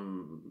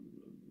poziom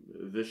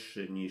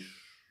wyższy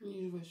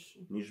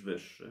niż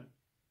wyższy,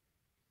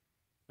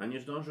 a nie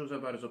zdążył za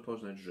bardzo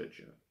poznać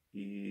życia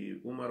i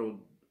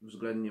umarł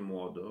względnie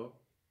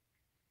młodo.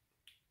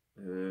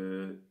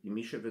 I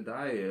mi się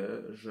wydaje,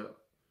 że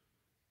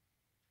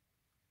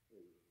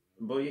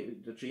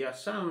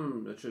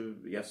znaczy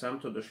ja sam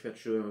to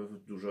doświadczyłem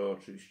w dużo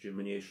oczywiście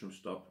mniejszym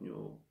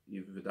stopniu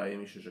i wydaje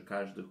mi się, że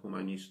każdy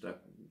humanista,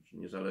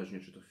 niezależnie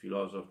czy to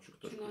filozof, czy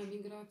ktoś...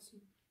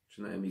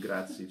 Czy na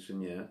emigracji, czy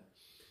nie,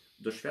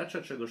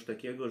 doświadcza czegoś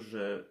takiego,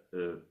 że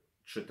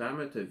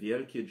czytamy te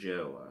wielkie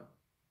dzieła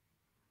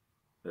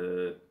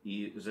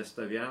i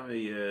zestawiamy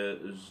je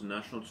z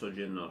naszą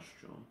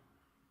codziennością.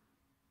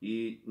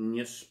 I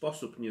nie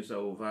sposób nie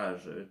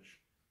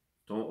zauważyć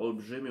tą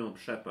olbrzymią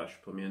przepaść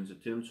pomiędzy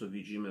tym, co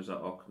widzimy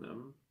za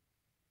oknem,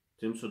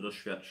 tym, co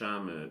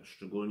doświadczamy,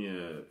 szczególnie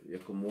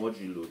jako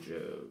młodzi ludzie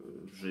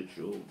w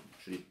życiu,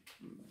 czyli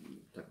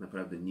tak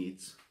naprawdę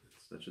nic,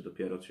 znaczy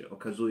dopiero się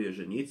okazuje,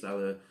 że nic,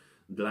 ale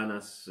dla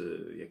nas,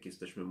 jak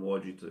jesteśmy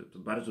młodzi, to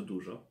bardzo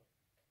dużo,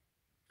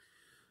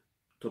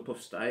 to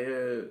powstaje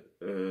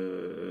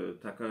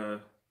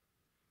taka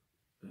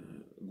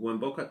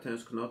głęboka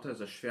tęsknota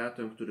za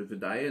światem, który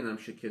wydaje nam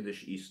się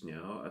kiedyś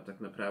istniał, a tak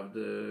naprawdę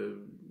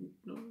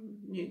no,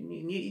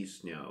 nie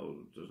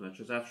istniał. To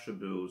znaczy zawsze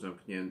był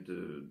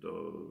zamknięty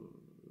do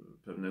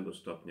pewnego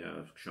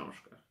stopnia w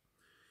książkach.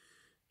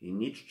 I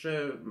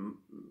Nietzsche,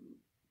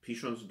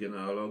 pisząc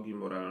Genealogii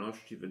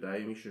Moralności,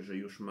 wydaje mi się, że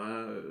już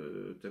ma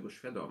tego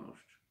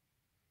świadomość.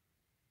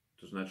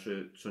 To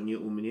znaczy, co nie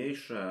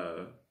umniejsza,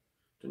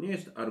 to nie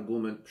jest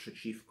argument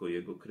przeciwko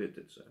jego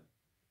krytyce.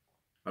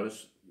 Ale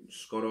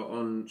skoro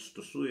on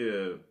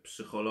stosuje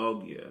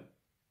psychologię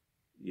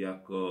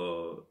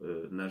jako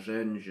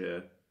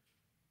narzędzie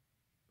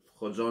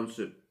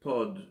wchodzące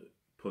pod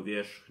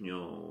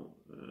powierzchnią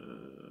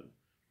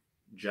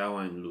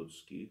działań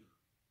ludzkich,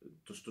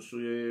 to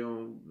stosuje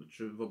ją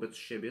wobec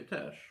siebie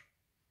też.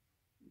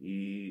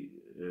 I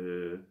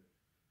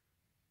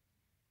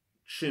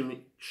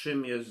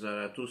czym jest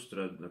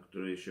Zaratustra, na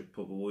który się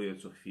powołuje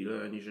co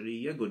chwilę,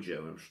 aniżeli jego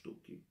dziełem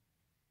sztuki?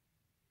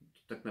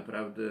 Tak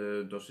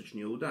naprawdę dosyć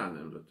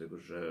nieudanym, dlatego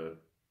że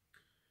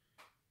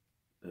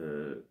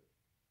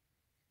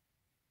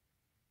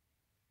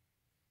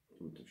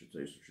to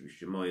jest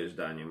oczywiście moje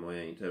zdanie,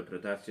 moja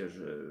interpretacja,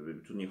 że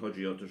tu nie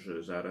chodzi o to,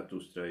 że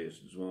Zaratustra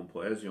jest złą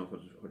poezją,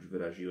 choć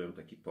wyraziłem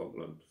taki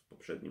pogląd w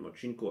poprzednim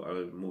odcinku,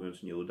 ale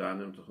mówiąc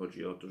nieudanym, to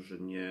chodzi o to, że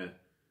nie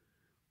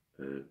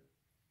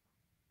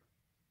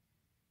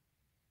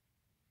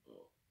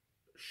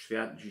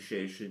świat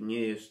dzisiejszy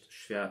nie jest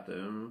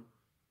światem,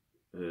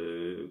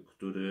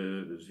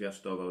 który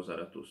zwiastował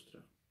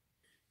Zaratustra.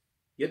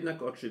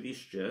 Jednak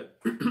oczywiście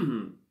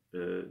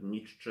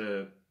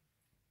Nietzsche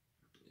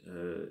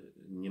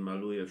nie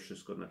maluje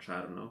wszystko na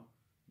czarno,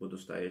 bo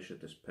dostaje się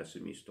też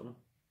pesymistą,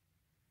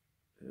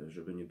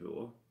 żeby nie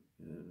było.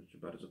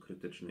 Bardzo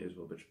krytyczny jest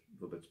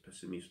wobec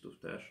pesymistów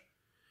też.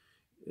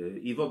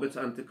 I wobec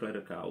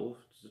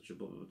antyklerykałów, to znaczy,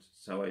 bo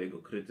cała jego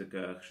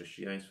krytyka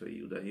chrześcijaństwa i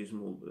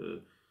judaizmu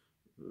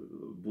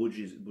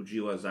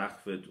budziła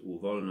zachwyt u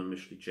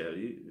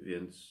wolnomyślicieli,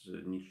 więc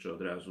Nietzsche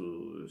od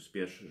razu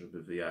spieszy,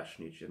 żeby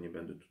wyjaśnić, ja nie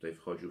będę tutaj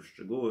wchodził w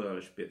szczegóły,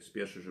 ale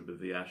spieszy, żeby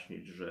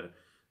wyjaśnić, że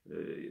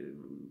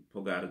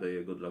pogarda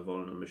jego dla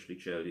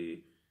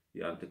wolnomyślicieli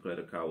i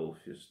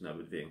antyklerykałów jest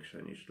nawet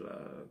większa niż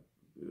dla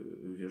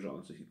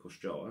wierzących i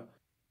Kościoła.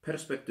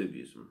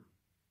 Perspektywizm.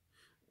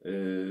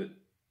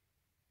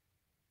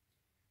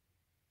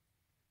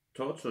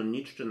 To, co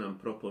Nietzsche nam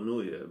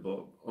proponuje,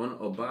 bo on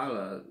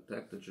obala,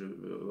 tak, to znaczy,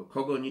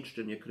 kogo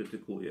Nietzsche nie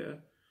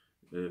krytykuje,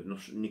 no,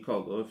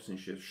 nikogo, w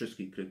sensie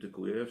wszystkich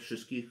krytykuje,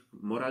 wszystkich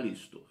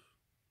moralistów.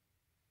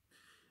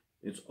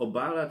 Więc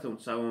obala tę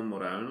całą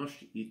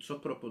moralność i co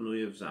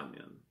proponuje w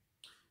zamian.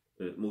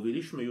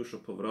 Mówiliśmy już o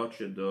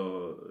powrocie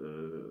do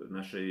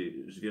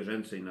naszej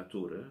zwierzęcej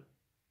natury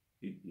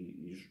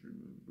i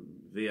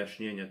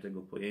wyjaśnienia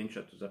tego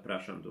pojęcia, to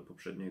zapraszam do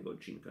poprzedniego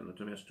odcinka.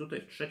 Natomiast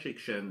tutaj w trzeciej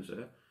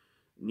księdze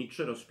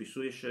Nietzsche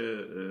rozpisuje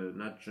się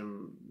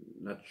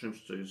nad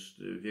czymś, co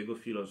jest w jego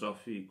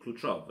filozofii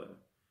kluczowe.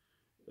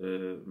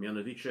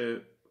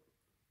 Mianowicie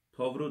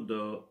powrót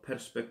do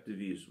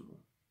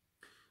perspektywizmu.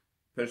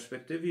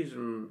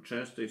 Perspektywizm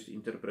często jest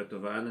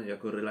interpretowany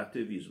jako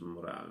relatywizm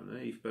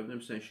moralny i w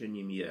pewnym sensie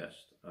nim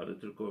jest, ale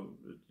tylko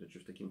znaczy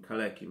w takim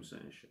kalekim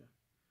sensie.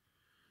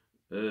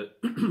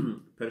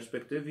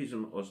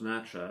 Perspektywizm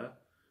oznacza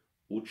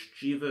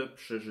uczciwe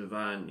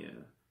przeżywanie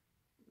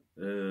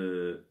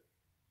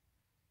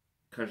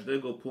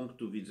każdego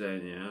punktu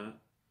widzenia,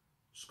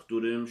 z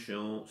którym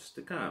się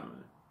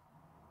stykamy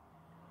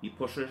i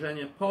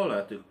poszerzenie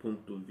pola tych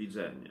punktów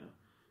widzenia.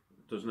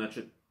 To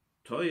znaczy,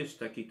 to jest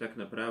taki tak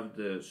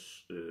naprawdę,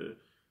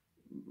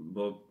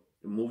 bo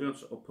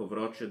mówiąc o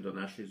powrocie do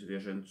naszej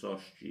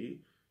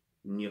zwierzęcości,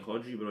 nie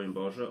chodzi, broń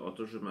Boże, o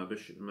to, że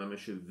mamy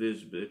się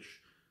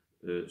wyzbyć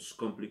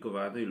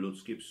skomplikowanej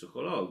ludzkiej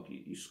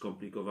psychologii i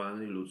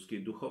skomplikowanej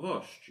ludzkiej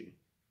duchowości.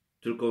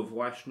 Tylko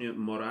właśnie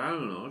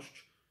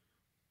moralność,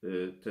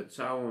 tę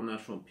całą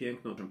naszą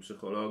piękną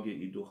psychologię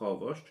i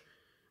duchowość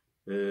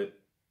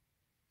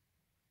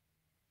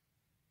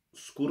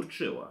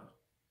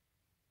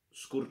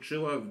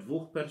skurczyła w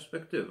dwóch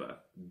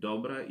perspektywach,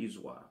 dobra i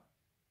zła.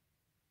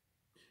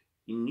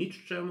 I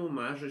niczemu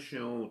marzy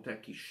się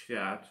taki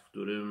świat, w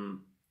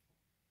którym,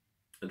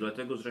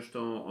 dlatego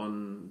zresztą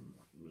on,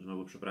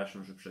 znowu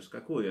przepraszam, że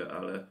przeskakuję,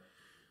 ale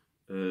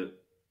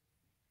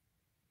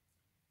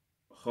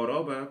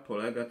choroba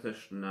polega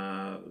też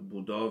na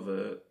budowie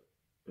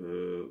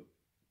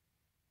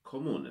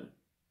komuny,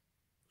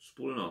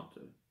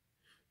 wspólnoty.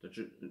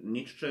 Znaczy,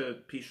 Nietzsche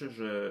pisze,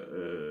 że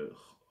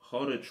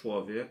chory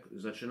człowiek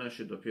zaczyna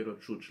się dopiero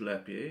czuć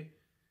lepiej,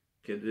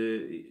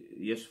 kiedy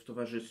jest w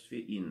towarzystwie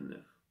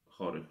innych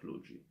chorych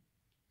ludzi.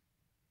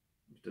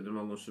 Wtedy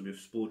mogą sobie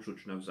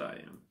współczuć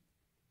nawzajem.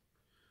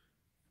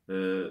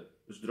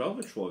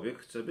 Zdrowy człowiek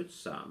chce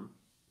być sam.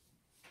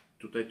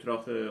 Tutaj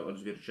trochę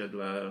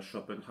odzwierciedla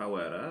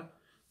Schopenhauera,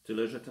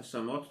 tyle że ta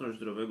samotność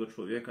zdrowego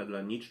człowieka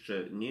dla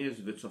Nietzsche nie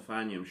jest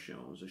wycofaniem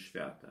się ze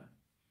świata.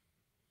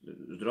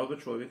 Zdrowy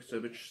człowiek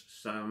chce być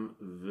sam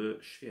w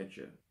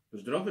świecie.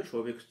 Zdrowy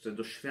człowiek chce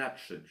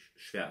doświadczyć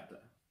świata.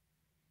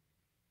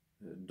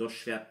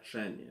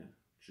 Doświadczenie,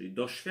 czyli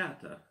do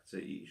świata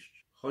chce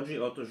iść. Chodzi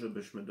o to,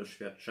 żebyśmy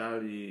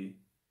doświadczali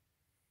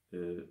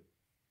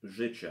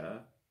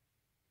życia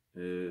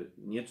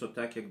nieco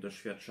tak, jak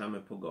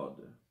doświadczamy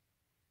pogody.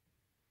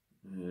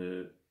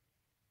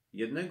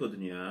 Jednego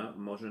dnia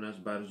może nas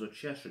bardzo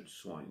cieszyć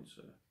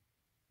słońce,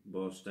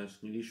 bo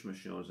stęskniliśmy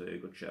się za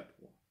jego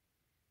ciepło.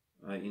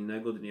 A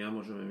innego dnia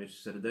możemy mieć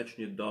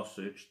serdecznie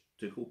dosyć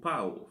tych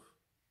upałów.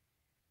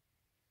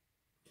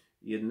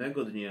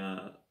 Jednego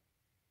dnia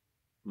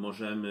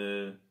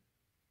możemy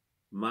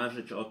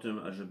marzyć o tym,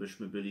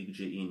 ażebyśmy byli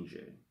gdzie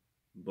indziej,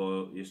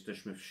 bo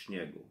jesteśmy w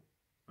śniegu,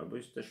 albo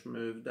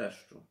jesteśmy w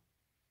deszczu.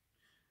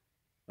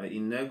 A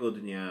innego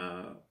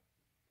dnia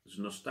z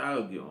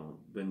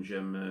nostalgią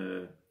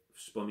będziemy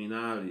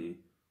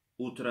wspominali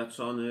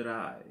utracony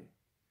raj.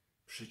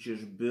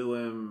 Przecież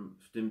byłem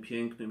w tym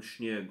pięknym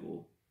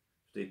śniegu,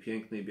 w tej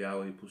pięknej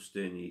białej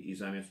pustyni i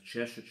zamiast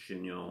cieszyć się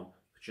nią,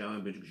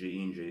 chciałem być gdzie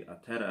indziej, a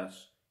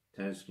teraz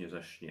tęsknię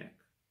za śnieg.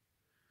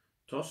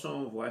 To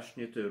są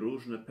właśnie te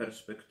różne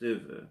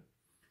perspektywy.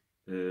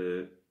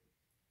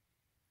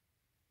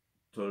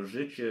 To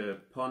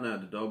życie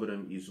ponad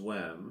dobrem i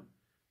złem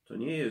to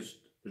nie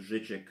jest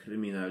życie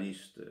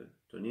kryminalisty,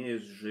 to nie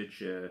jest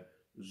życie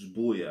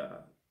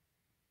zbója.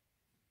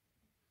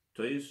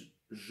 To jest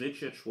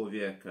życie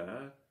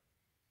człowieka,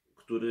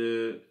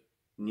 który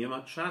nie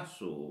ma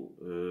czasu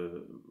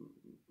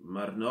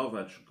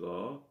marnować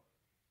go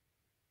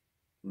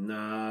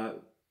na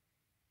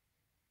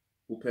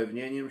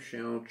upewnieniem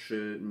się,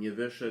 czy nie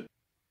wyszedł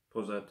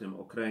poza tym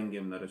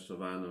okręgiem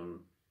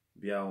narysowanym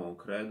białą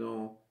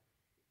kredą,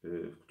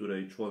 w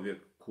której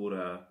człowiek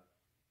kura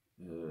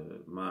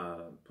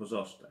ma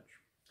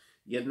pozostać.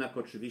 Jednak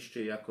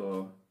oczywiście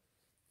jako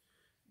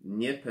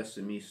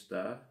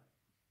niepesymista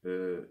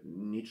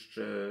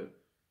Nietzsche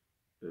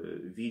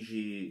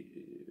widzi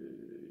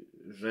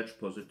rzecz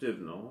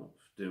pozytywną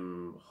w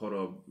tym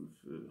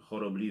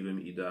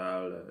chorobliwym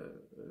ideale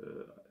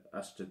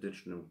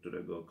ascetycznym,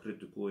 którego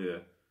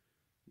krytykuje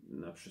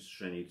na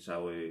przestrzeni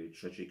całej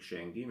III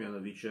Księgi,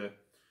 mianowicie,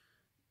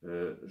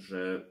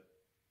 że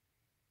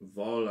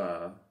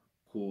wola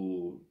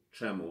ku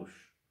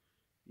czemuś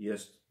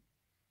jest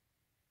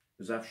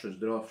zawsze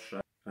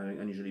zdrowsza,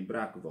 aniżeli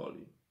brak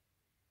woli.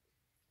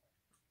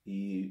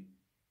 I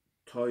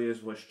to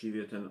jest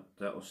właściwie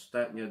ta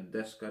ostatnia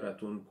deska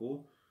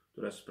ratunku,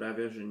 która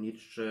sprawia, że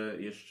Nietzsche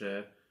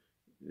jeszcze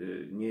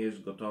nie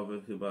jest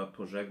gotowy chyba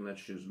pożegnać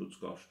się z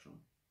ludzkością.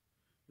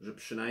 Że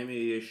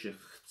przynajmniej jej się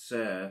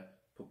chce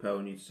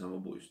popełnić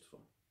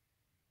samobójstwo.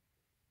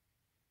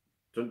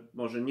 To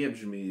może nie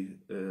brzmi,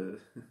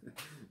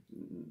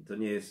 to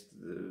nie jest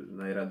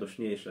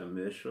najradośniejsza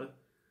myśl,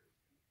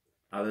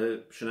 ale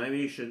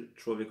przynajmniej się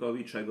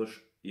człowiekowi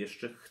czegoś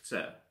jeszcze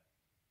chce.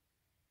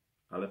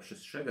 Ale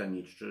przestrzega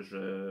Nietzsche,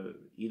 że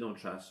idą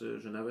czasy,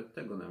 że nawet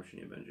tego nam się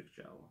nie będzie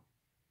chciało.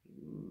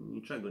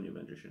 Niczego nie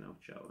będzie się nam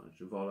chciało.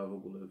 Znaczy wola w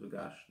ogóle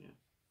wygaśnie.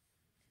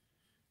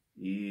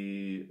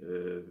 I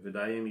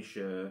wydaje mi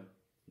się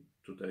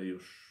tutaj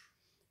już...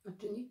 A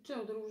czy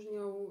Nietzsche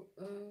odróżniał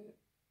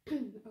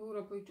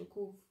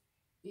Europejczyków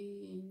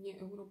i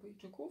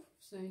nieeuropejczyków?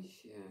 W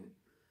sensie,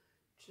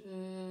 czy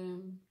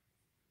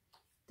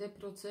te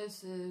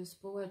procesy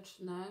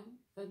społeczne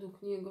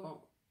według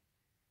niego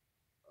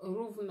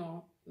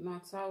równo na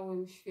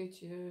całym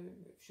świecie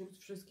wśród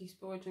wszystkich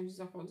społeczeństw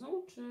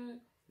zachodzą, czy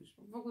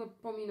w ogóle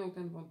pominął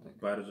ten wątek?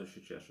 Bardzo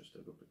się cieszę z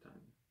tego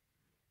pytania.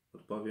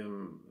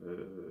 Odpowiem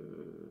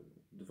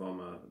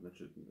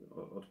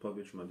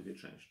odpowiedź ma dwie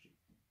części.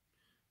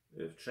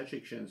 W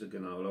III Księdze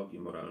Genealogii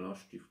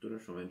Moralności w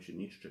którymś momencie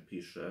Nietzsche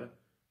pisze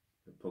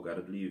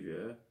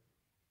pogardliwie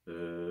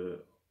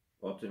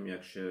o tym,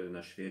 jak się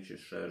na świecie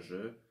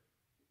szerzy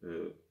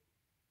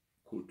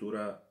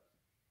kultura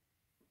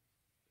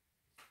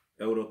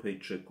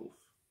Europejczyków.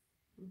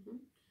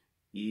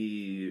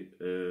 I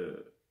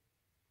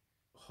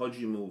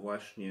chodzi mu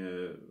właśnie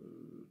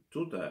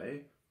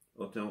tutaj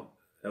o tę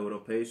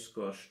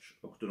europejskość,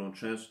 o którą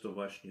często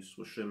właśnie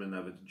słyszymy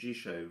nawet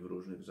dzisiaj w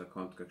różnych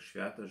zakątkach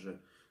świata, że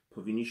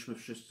powinniśmy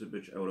wszyscy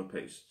być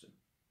europejscy.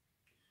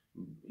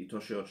 I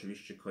to się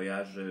oczywiście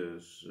kojarzy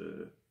z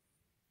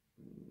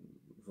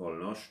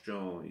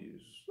wolnością i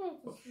z...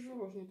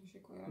 Różnie to się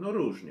kojarzy. No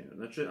różnie,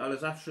 ale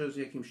zawsze z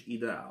jakimś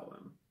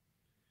ideałem.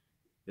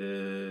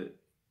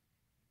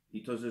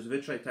 I to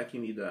zazwyczaj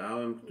takim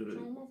ideałem, który...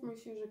 Umówmy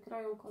się, że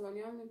krajom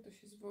kolonialnym to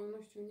się z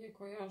wolnością nie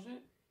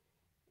kojarzy.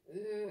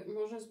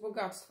 Może z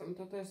bogactwem,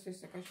 to też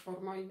jest jakaś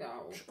forma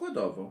ideału.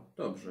 Przykładowo,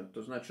 dobrze.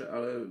 To znaczy,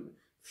 ale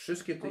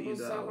wszystkie te ideały... z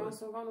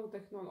zaawansowaną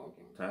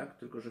technologią. Tak,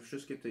 tylko że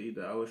wszystkie te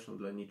ideały są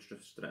dla Nietzsche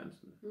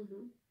wstrętne.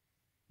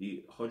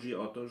 I chodzi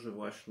o to, że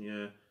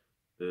właśnie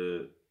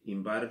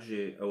im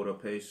bardziej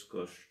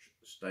europejskość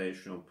staje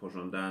się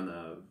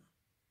pożądana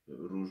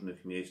w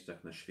różnych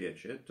miejscach na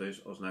świecie, to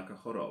jest oznaka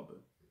choroby.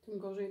 Tym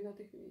gorzej dla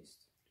tych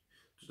miejsc.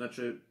 To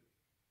znaczy,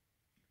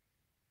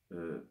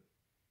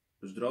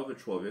 zdrowy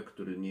człowiek,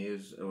 który nie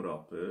jest z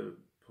Europy,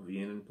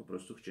 powinien po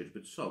prostu chcieć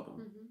być sobą.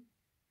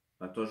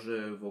 A to,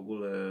 że w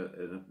ogóle,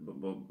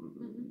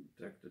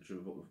 tak,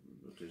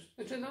 to jest...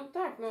 Znaczy, no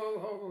tak, no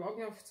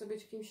objaw chce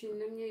być kimś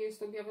innym, nie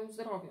jest objawem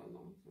zdrowia.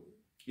 No.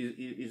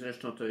 I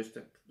zresztą to jest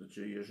tak,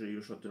 znaczy, jeżeli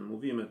już o tym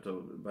mówimy,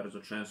 to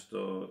bardzo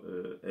często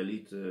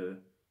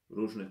elity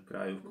różnych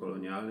krajów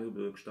kolonialnych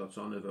były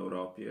kształcone w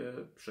Europie,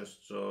 przez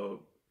co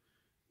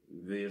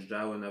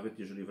wyjeżdżały, nawet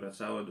jeżeli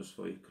wracały do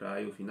swoich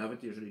krajów i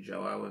nawet jeżeli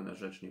działały na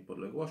rzecz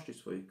niepodległości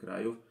swoich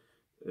krajów,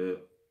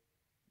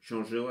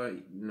 ciążyła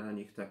na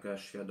nich taka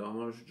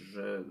świadomość,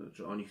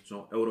 że oni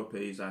chcą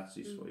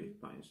europeizacji swoich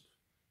państw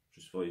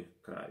czy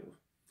swoich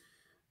krajów.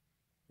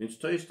 Więc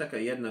to jest taka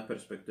jedna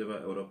perspektywa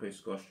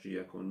europejskości,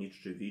 jaką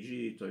Nietzsche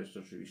widzi, i to jest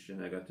oczywiście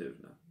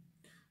negatywna.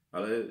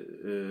 Ale,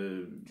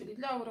 czyli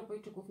dla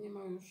Europejczyków nie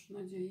ma już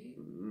nadziei?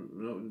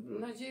 No,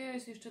 nadzieja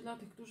jest jeszcze dla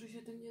tych, którzy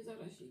się tym nie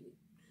zarazili.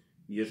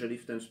 Jeżeli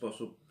w ten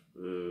sposób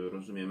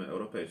rozumiemy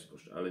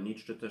europejskość, ale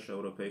Nietzsche też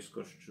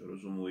europejskość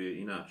rozumuje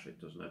inaczej.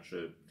 To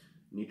znaczy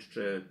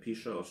Nietzsche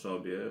pisze o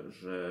sobie,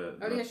 że...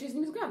 Ale ja się z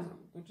nim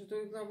zgadzam. Znaczy, to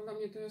dla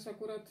mnie to jest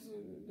akurat...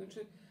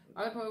 Znaczy,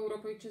 albo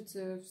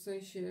Europejczycy w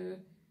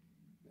sensie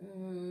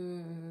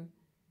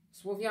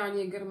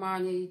Słowianie,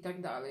 Germanie i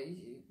tak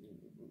dalej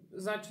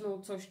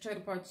zaczną coś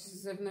czerpać z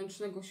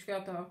zewnętrznego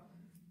świata,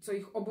 co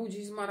ich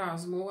obudzi z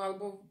marazmu,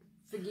 albo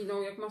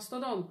wyginą jak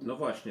mastodonty. No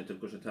właśnie,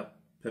 tylko że ta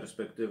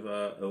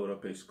perspektywa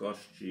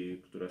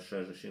europejskości, która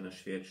szerzy się na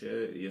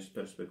świecie, jest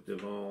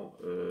perspektywą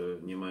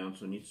nie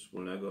mającą nic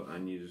wspólnego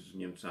ani z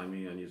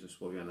Niemcami, ani ze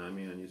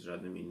Słowianami, ani z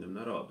żadnym innym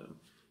narodem.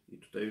 I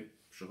tutaj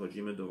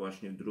przechodzimy do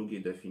właśnie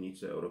drugiej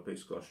definicji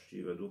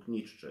europejskości według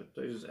Nietzsche.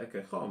 To jest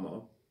ecce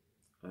homo,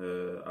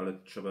 ale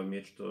trzeba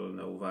mieć to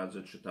na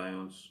uwadze,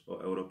 czytając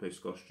o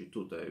europejskości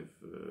tutaj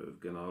w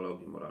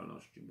genealogii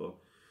moralności,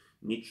 bo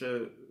Nietzsche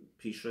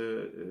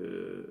pisze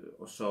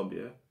o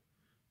sobie,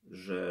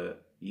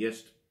 że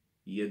jest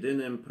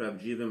jedynym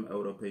prawdziwym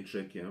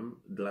Europejczykiem,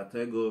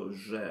 dlatego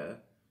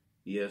że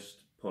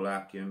jest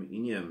Polakiem i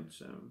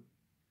Niemcem.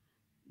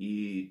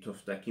 I to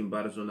w takim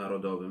bardzo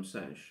narodowym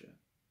sensie.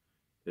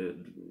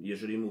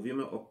 Jeżeli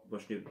mówimy o,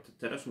 właśnie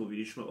teraz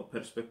mówiliśmy o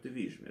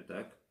perspektywizmie,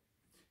 tak?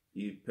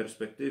 I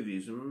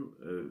perspektywizm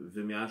w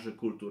wymiarze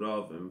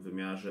kulturowym, w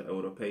wymiarze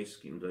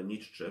europejskim dla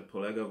Nietzsche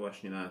polega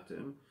właśnie na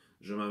tym,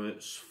 że mamy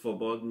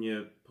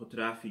swobodnie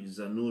potrafić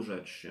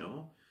zanurzać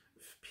się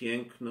w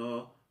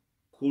piękno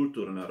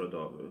kultur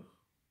narodowych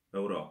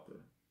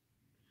Europy.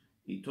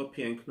 I to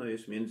piękno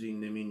jest między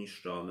innymi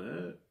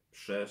niszczone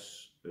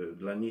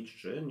dla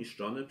Nietzsche,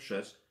 niszczone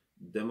przez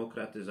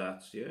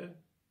demokratyzację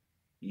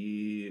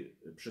i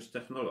przez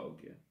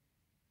technologię,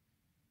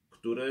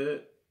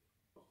 które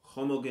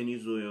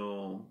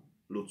homogenizują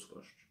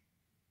ludzkość.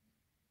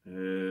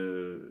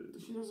 To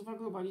się nazywa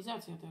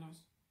globalizacja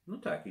teraz. No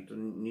tak, i to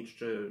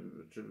Nietzsche,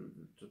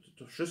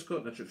 to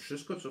wszystko, znaczy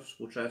wszystko, co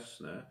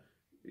współczesne,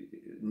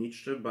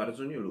 Nietzsche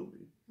bardzo nie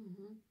lubi.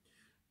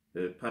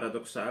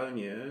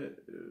 Paradoksalnie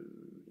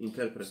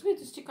W sumie to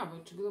jest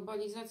ciekawe, czy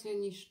globalizacja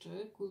niszczy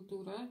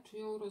kulturę, czy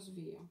ją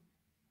rozwija?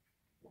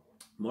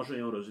 Może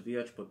ją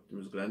rozwijać pod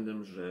tym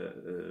względem,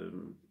 że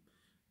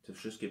te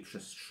wszystkie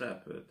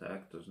przestrzepy,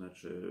 tak, to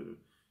znaczy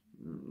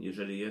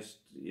jeżeli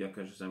jest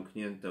jakaś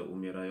zamknięta,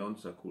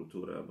 umierająca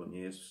kultura, bo nie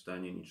jest w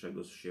stanie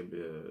niczego z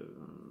siebie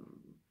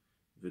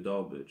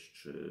wydobyć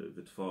czy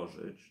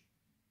wytworzyć,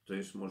 to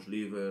jest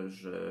możliwe,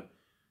 że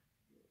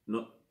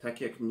no,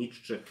 tak jak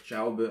Nietzsche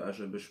chciałby,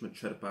 ażebyśmy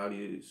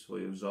czerpali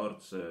swoje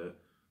wzorce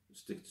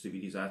z tych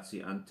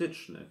cywilizacji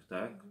antycznych,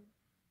 tak,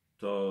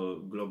 to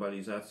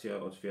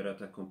globalizacja otwiera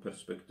taką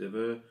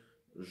perspektywę,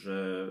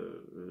 że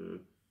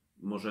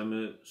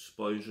możemy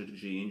spojrzeć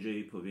gdzie indziej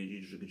i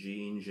powiedzieć, że gdzie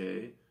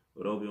indziej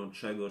robią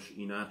czegoś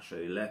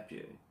inaczej,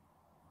 lepiej.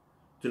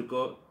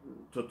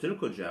 To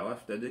tylko działa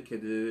wtedy,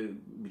 kiedy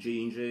gdzie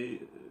indziej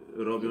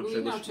robią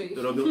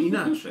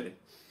inaczej.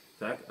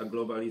 Tak? A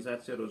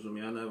globalizacja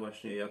rozumiana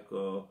właśnie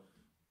jako,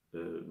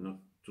 no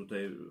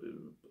tutaj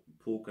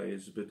półka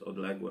jest zbyt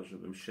odległa,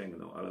 żebym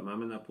sięgnął, ale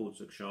mamy na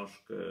półce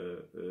książkę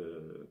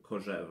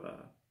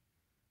Korzewa.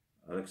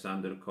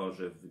 Aleksander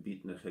Korzew,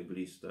 wybitny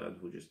heglista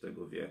XX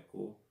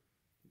wieku,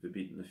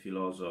 wybitny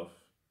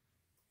filozof,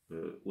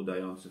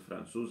 udający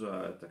Francuza,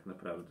 ale tak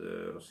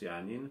naprawdę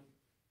Rosjanin.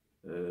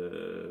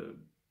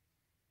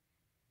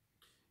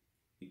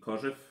 I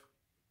Korzew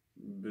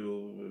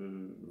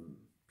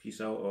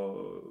pisał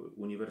o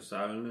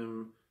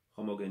uniwersalnym,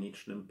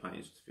 homogenicznym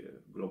państwie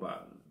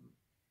globalnym.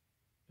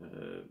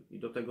 I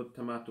do tego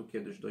tematu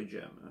kiedyś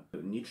dojdziemy.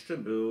 Nietzsche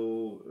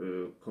był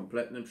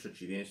kompletnym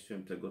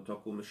przeciwieństwem tego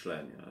toku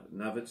myślenia.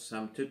 Nawet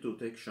sam tytuł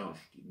tej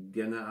książki,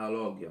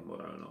 Genealogia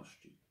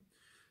Moralności.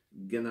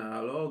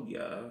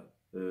 Genealogia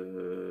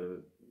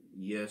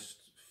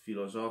jest w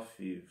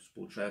filozofii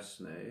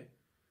współczesnej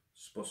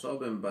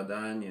sposobem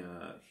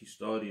badania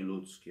historii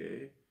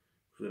ludzkiej,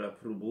 która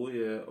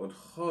próbuje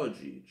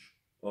odchodzić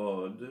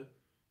od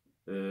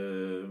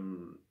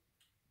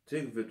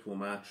tych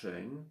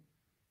wytłumaczeń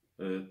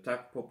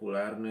tak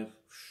popularnych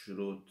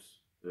wśród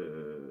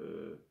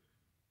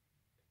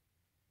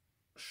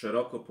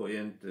szeroko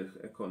pojętych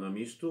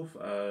ekonomistów,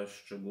 a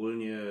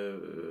szczególnie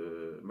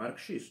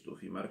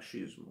marksistów i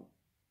marksizmu.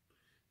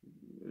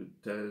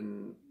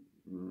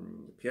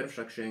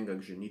 Pierwsza księga,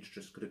 gdzie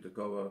Nietzsche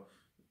skrytykował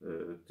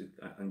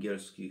tych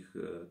angielskich,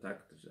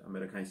 tak,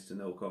 amerykańscy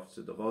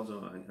naukowcy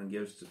dowodzą,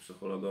 angielscy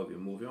psychologowie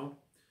mówią,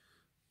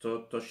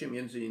 to się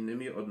między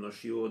innymi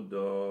odnosiło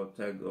do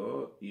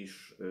tego,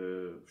 iż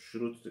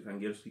wśród tych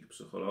angielskich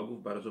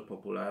psychologów bardzo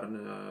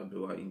popularna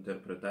była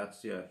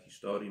interpretacja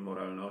historii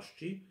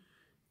moralności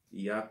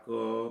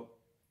jako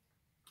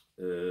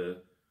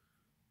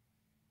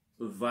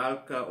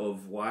walka o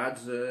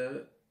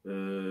władzę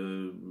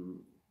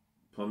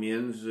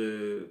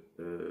pomiędzy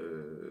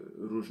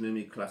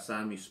różnymi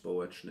klasami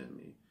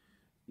społecznymi.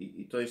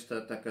 I to jest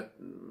ta taka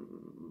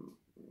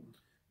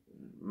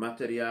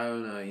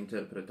materialna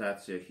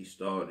interpretacja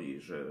historii,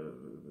 że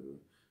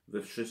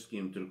we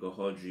wszystkim tylko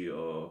chodzi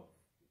o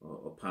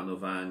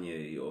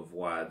panowanie i o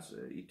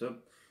władzę. I to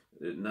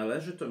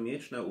należy to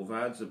mieć na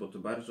uwadze, bo to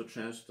bardzo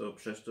często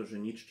przez to, że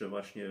Nietzsche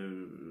właśnie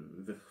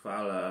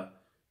wychwala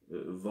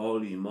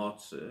woli,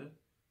 mocy,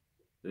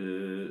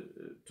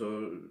 to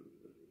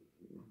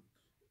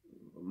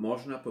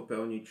można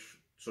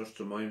popełnić coś,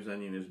 co moim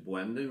zdaniem jest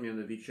błędem,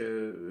 mianowicie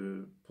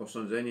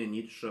posądzenie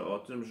Nietzsche o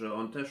tym, że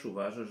on też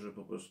uważa, że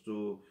po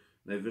prostu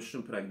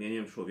najwyższym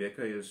pragnieniem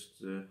człowieka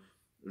jest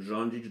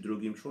rządzić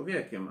drugim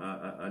człowiekiem,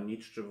 a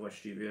Nietzsche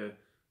właściwie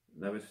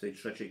nawet w tej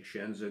trzeciej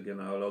księdze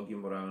Genealogii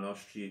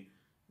Moralności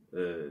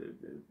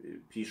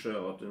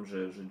pisze o tym,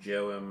 że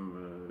dziełem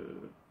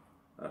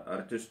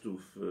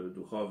artystów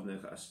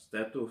duchownych,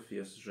 ascetów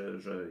jest,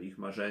 że ich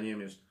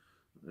marzeniem jest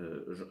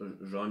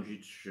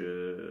rządzić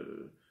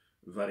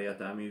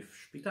wariatami w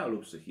szpitalu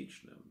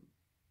psychicznym,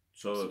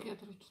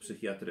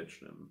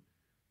 psychiatrycznym.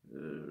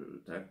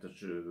 Tak? To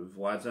znaczy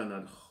władza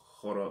nad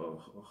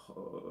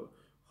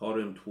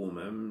chorym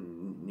tłumem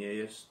nie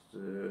jest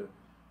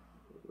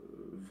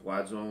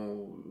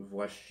władzą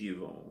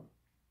właściwą.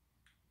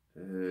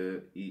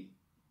 I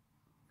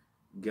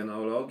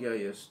genealogia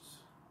jest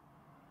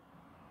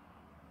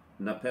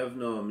na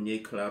pewno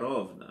mniej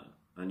klarowna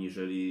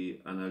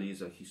aniżeli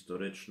analiza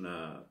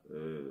historyczna,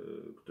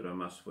 która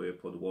ma swoje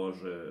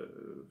podłoże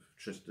w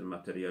czystym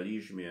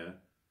materializmie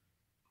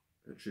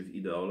czy w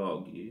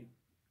ideologii.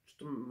 Czy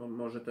to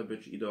może to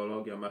być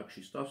ideologia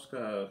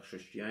marksistowska,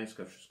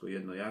 chrześcijańska, wszystko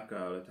jedno jaka,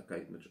 ale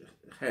taka, znaczy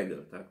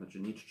Hegel, tak? Znaczy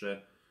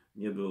Nietzsche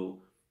nie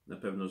był na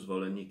pewno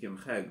zwolennikiem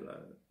Hegla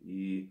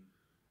i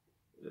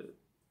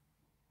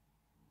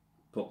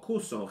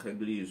pokusą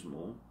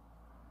heglizmu,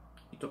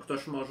 i to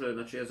ktoś może,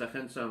 znaczy ja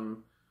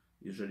zachęcam,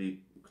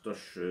 jeżeli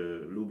ktoś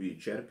lubi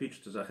cierpieć,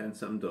 to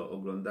zachęcam do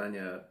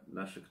oglądania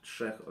naszych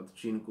 3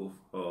 odcinków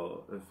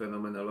o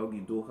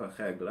fenomenologii ducha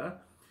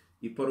Hegla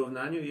i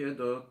porównaniu je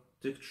do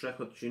tych 3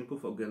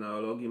 odcinków o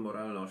genealogii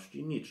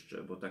moralności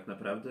Nietzsche, bo tak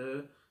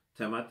naprawdę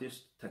temat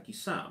jest taki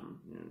sam.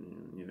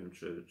 Nie wiem,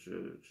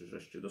 czy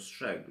żeście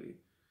dostrzegli.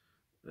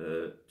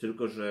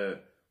 Tylko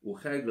że u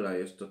Hegla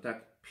jest to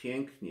tak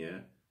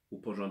pięknie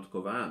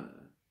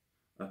uporządkowane,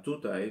 a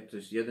tutaj to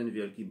jest jeden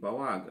wielki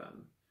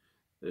bałagan.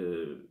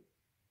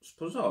 Z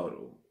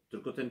pozoru.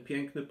 Tylko ten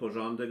piękny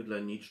porządek dla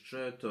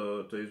Nietzsche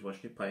to jest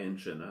właśnie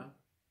pajęczyna.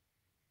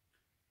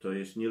 To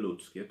jest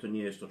nieludzkie, to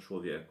nie jest o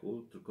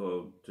człowieku,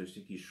 tylko to jest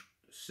jakiś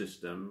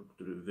system,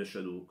 który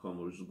wyszedł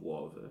komuś z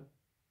głowy.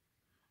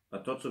 A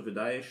to, co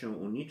wydaje się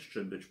u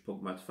Nietzsche być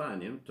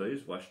pogmatwaniem, to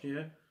jest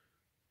właśnie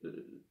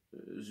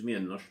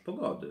zmienność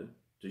pogody.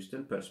 To jest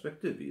ten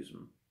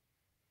perspektywizm.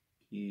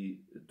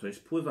 I to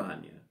jest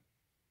pływanie.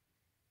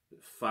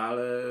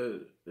 Fale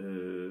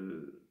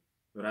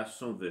raz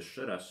są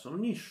wyższe, raz są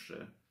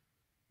niższe.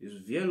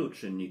 Jest wielu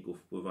czynników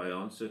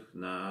wpływających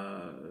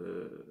na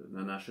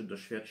nasze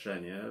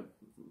doświadczenie,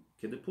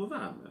 kiedy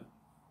pływamy.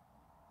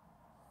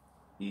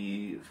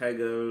 I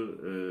Hegel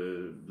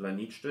dla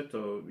Nietzsche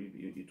to,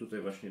 i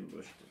tutaj właśnie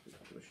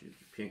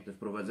piękne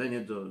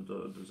wprowadzenie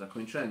do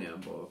zakończenia,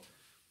 bo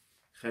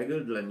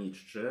Hegel dla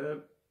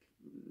Nietzsche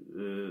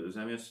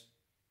zamiast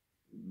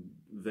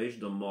wejść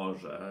do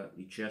morza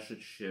i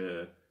cieszyć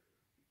się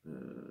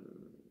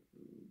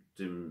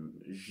tym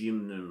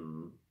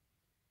zimnym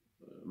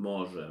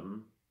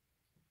morzem,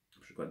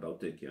 na przykład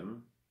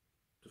Bałtykiem,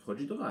 to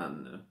wchodzi do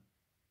wanny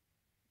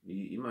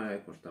i ma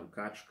jakąś tam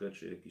kaczkę,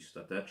 czy jakiś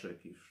stateczek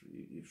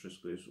i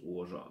wszystko jest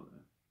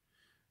ułożone.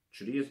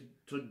 Czyli jest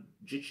to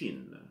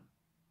dziecinne.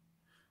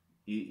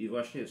 I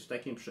właśnie z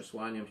takim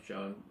przesłaniem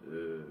chciałem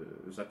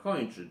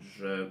zakończyć,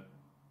 że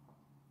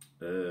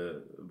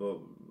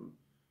bo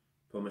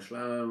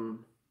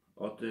pomyślałem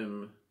o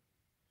tym,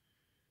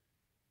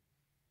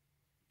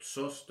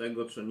 co z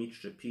tego, co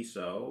Nietzsche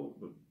pisał.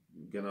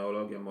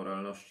 Genealogia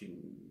Moralności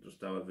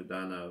została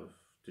wydana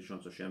w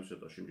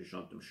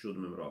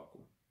 1887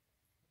 roku.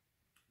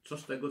 Co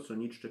z tego, co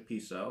Nietzsche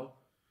pisał,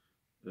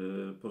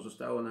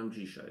 pozostało nam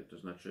dzisiaj. To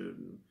znaczy,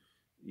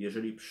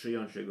 jeżeli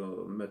przyjąć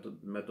jego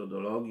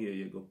metodologię,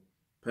 jego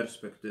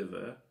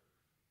perspektywę,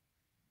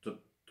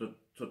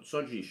 to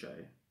co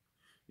dzisiaj?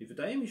 I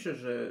wydaje mi się,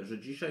 że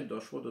dzisiaj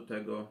doszło do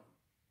tego,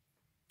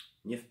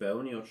 nie w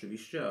pełni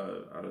oczywiście,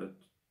 ale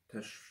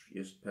też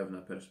jest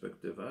pewna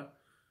perspektywa,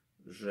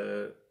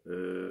 że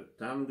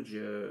tam,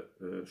 gdzie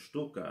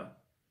sztuka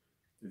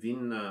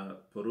winna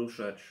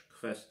poruszać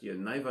kwestie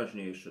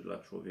najważniejsze dla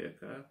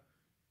człowieka,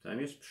 tam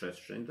jest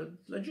przestrzeń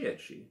dla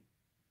dzieci.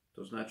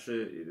 To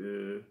znaczy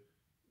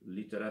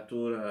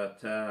literatura,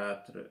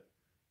 teatr,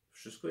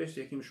 wszystko jest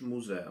jakimś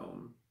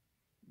muzeum,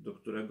 do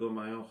którego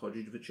mają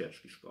chodzić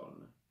wycieczki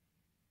szkolne.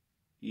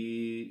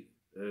 I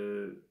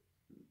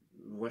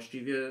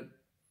właściwie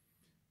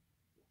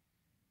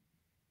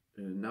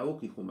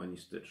nauki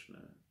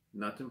humanistyczne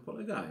na tym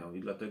polegają i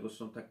dlatego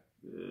są tak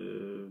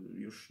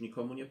już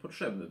nikomu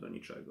niepotrzebne do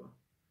niczego.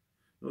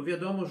 No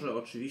wiadomo, że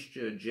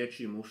oczywiście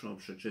dzieci muszą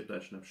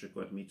przeczytać na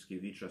przykład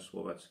Mickiewicza,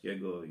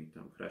 Słowackiego i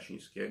tam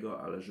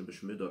Krasińskiego, ale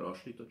żebyśmy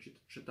dorośli to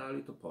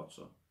czytali, to po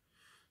co?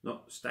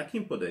 No z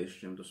takim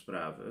podejściem do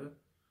sprawy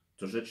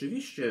to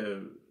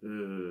rzeczywiście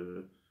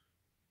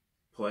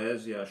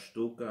poezja,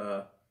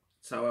 sztuka,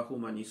 cała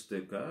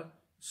humanistyka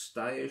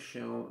staje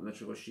się,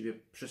 znaczy właściwie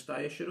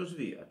przestaje się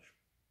rozwijać.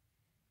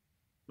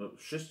 No,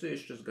 wszyscy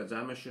jeszcze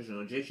zgadzamy się, że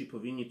no, dzieci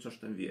powinni coś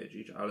tam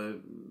wiedzieć, ale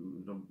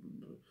no,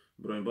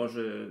 broń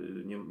Boże,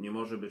 nie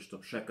może być to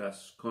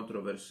przekaz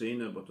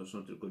kontrowersyjny, bo to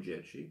są tylko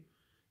dzieci.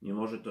 Nie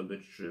może to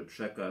być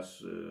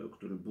przekaz,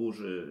 który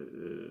burzy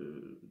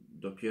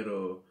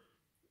dopiero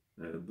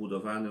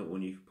budowane u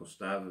nich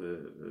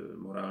postawy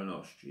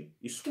moralności.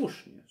 I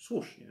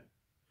słusznie.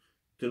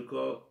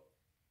 Tylko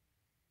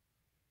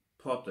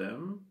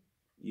potem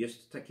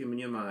jest takie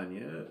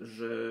mniemanie,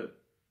 że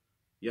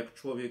jak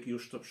człowiek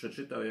już to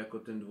przeczytał jako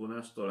ten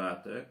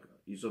 12-latek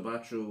i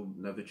zobaczył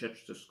na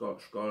wycieczce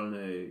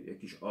szkolnej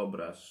jakiś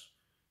obraz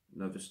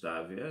na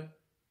wystawie,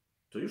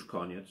 to już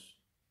koniec.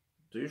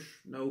 To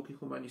już nauki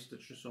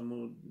humanistyczne są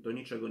mu do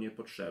niczego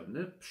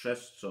niepotrzebne,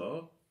 przez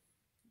co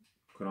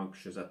krąg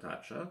się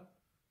zatacza.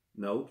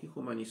 Nauki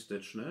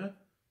humanistyczne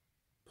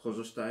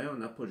pozostają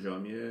na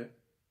poziomie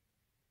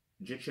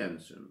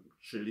dziecięcym,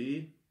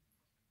 czyli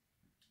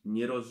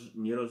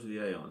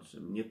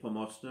nierozwijającym,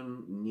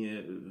 niepomocnym,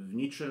 w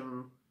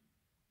niczym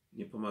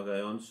nie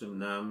pomagającym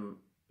nam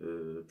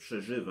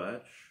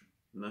przeżywać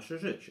nasze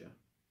życie.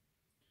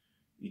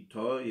 I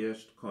to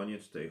jest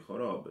koniec tej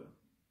choroby.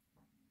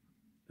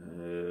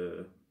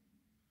 W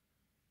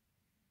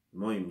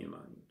moim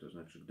mniemaniu. To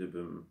znaczy,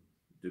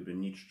 gdyby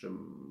Nietzsche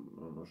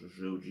może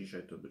żył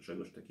dzisiaj, to by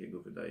czegoś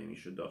takiego, wydaje mi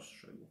się,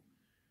 dostrzegł.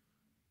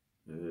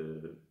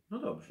 No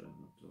dobrze,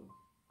 no to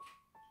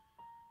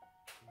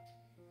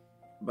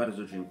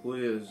bardzo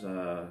dziękuję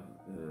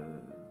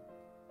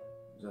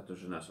za to,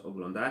 że nas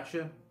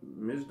oglądacie.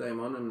 My z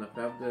Daemonem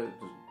naprawdę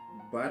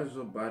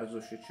bardzo,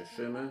 bardzo się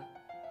cieszymy.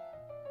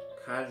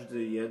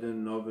 Każdy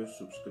jeden nowy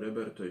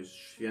subskryber to jest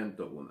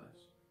święto u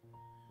nas.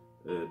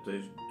 To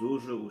jest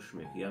duży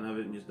uśmiech. Ja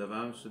nawet nie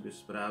zdawałem sobie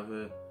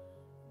sprawy,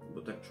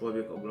 bo tak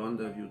człowiek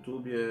ogląda w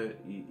YouTubie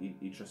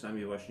i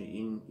czasami właśnie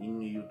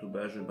inni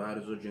YouTuberzy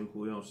bardzo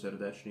dziękują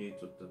serdecznie i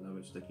to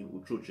nawet z takim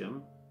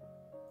uczuciem.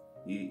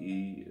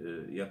 I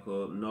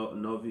jako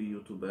nowi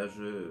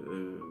YouTuberzy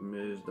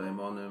my z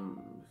Daemonem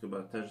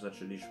chyba też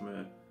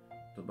zaczęliśmy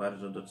to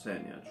bardzo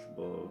doceniać,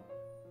 bo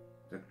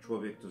tak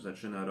człowiek to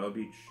zaczyna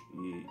robić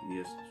i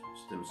jest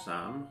z tym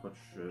sam, choć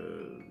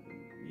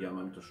ja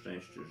mam to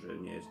szczęście, że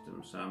nie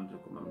jestem sam,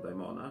 tylko mam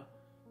Daemona,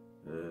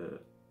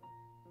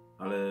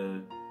 ale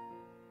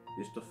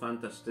jest to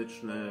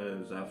fantastyczne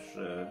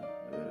zawsze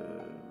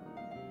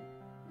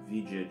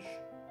widzieć,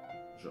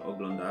 że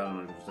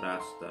oglądalność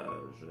wzrasta,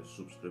 że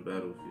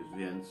subskryberów jest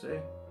więcej.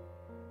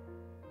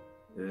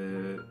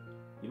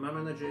 I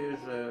mamy nadzieję,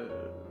 że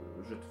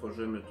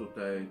tworzymy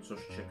tutaj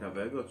coś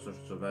ciekawego, coś,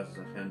 co Was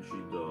zachęci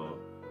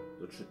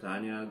do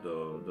czytania,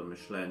 do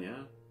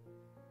myślenia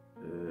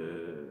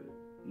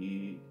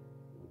i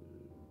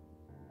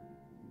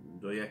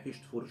do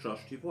jakiejś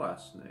twórczości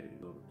własnej.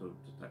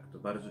 To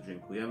bardzo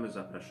dziękujemy,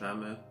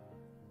 zapraszamy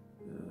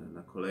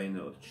na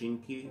kolejne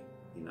odcinki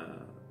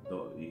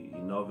i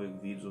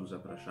nowych widzów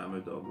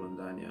zapraszamy do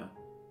oglądania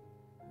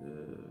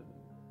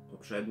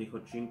poprzednich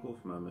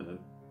odcinków. Mamy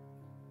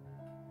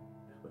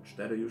chyba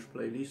 4 już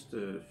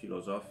playlisty: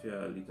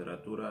 filozofia,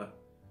 literatura,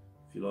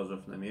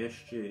 filozof na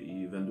mieście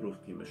i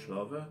wędrówki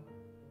myślowe.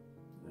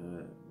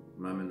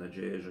 Mamy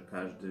nadzieję, że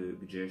każdy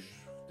gdzieś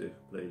w tych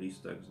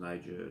playlistach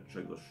znajdzie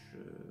czegoś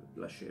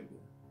dla siebie.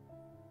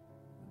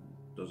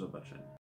 Do zobaczenia.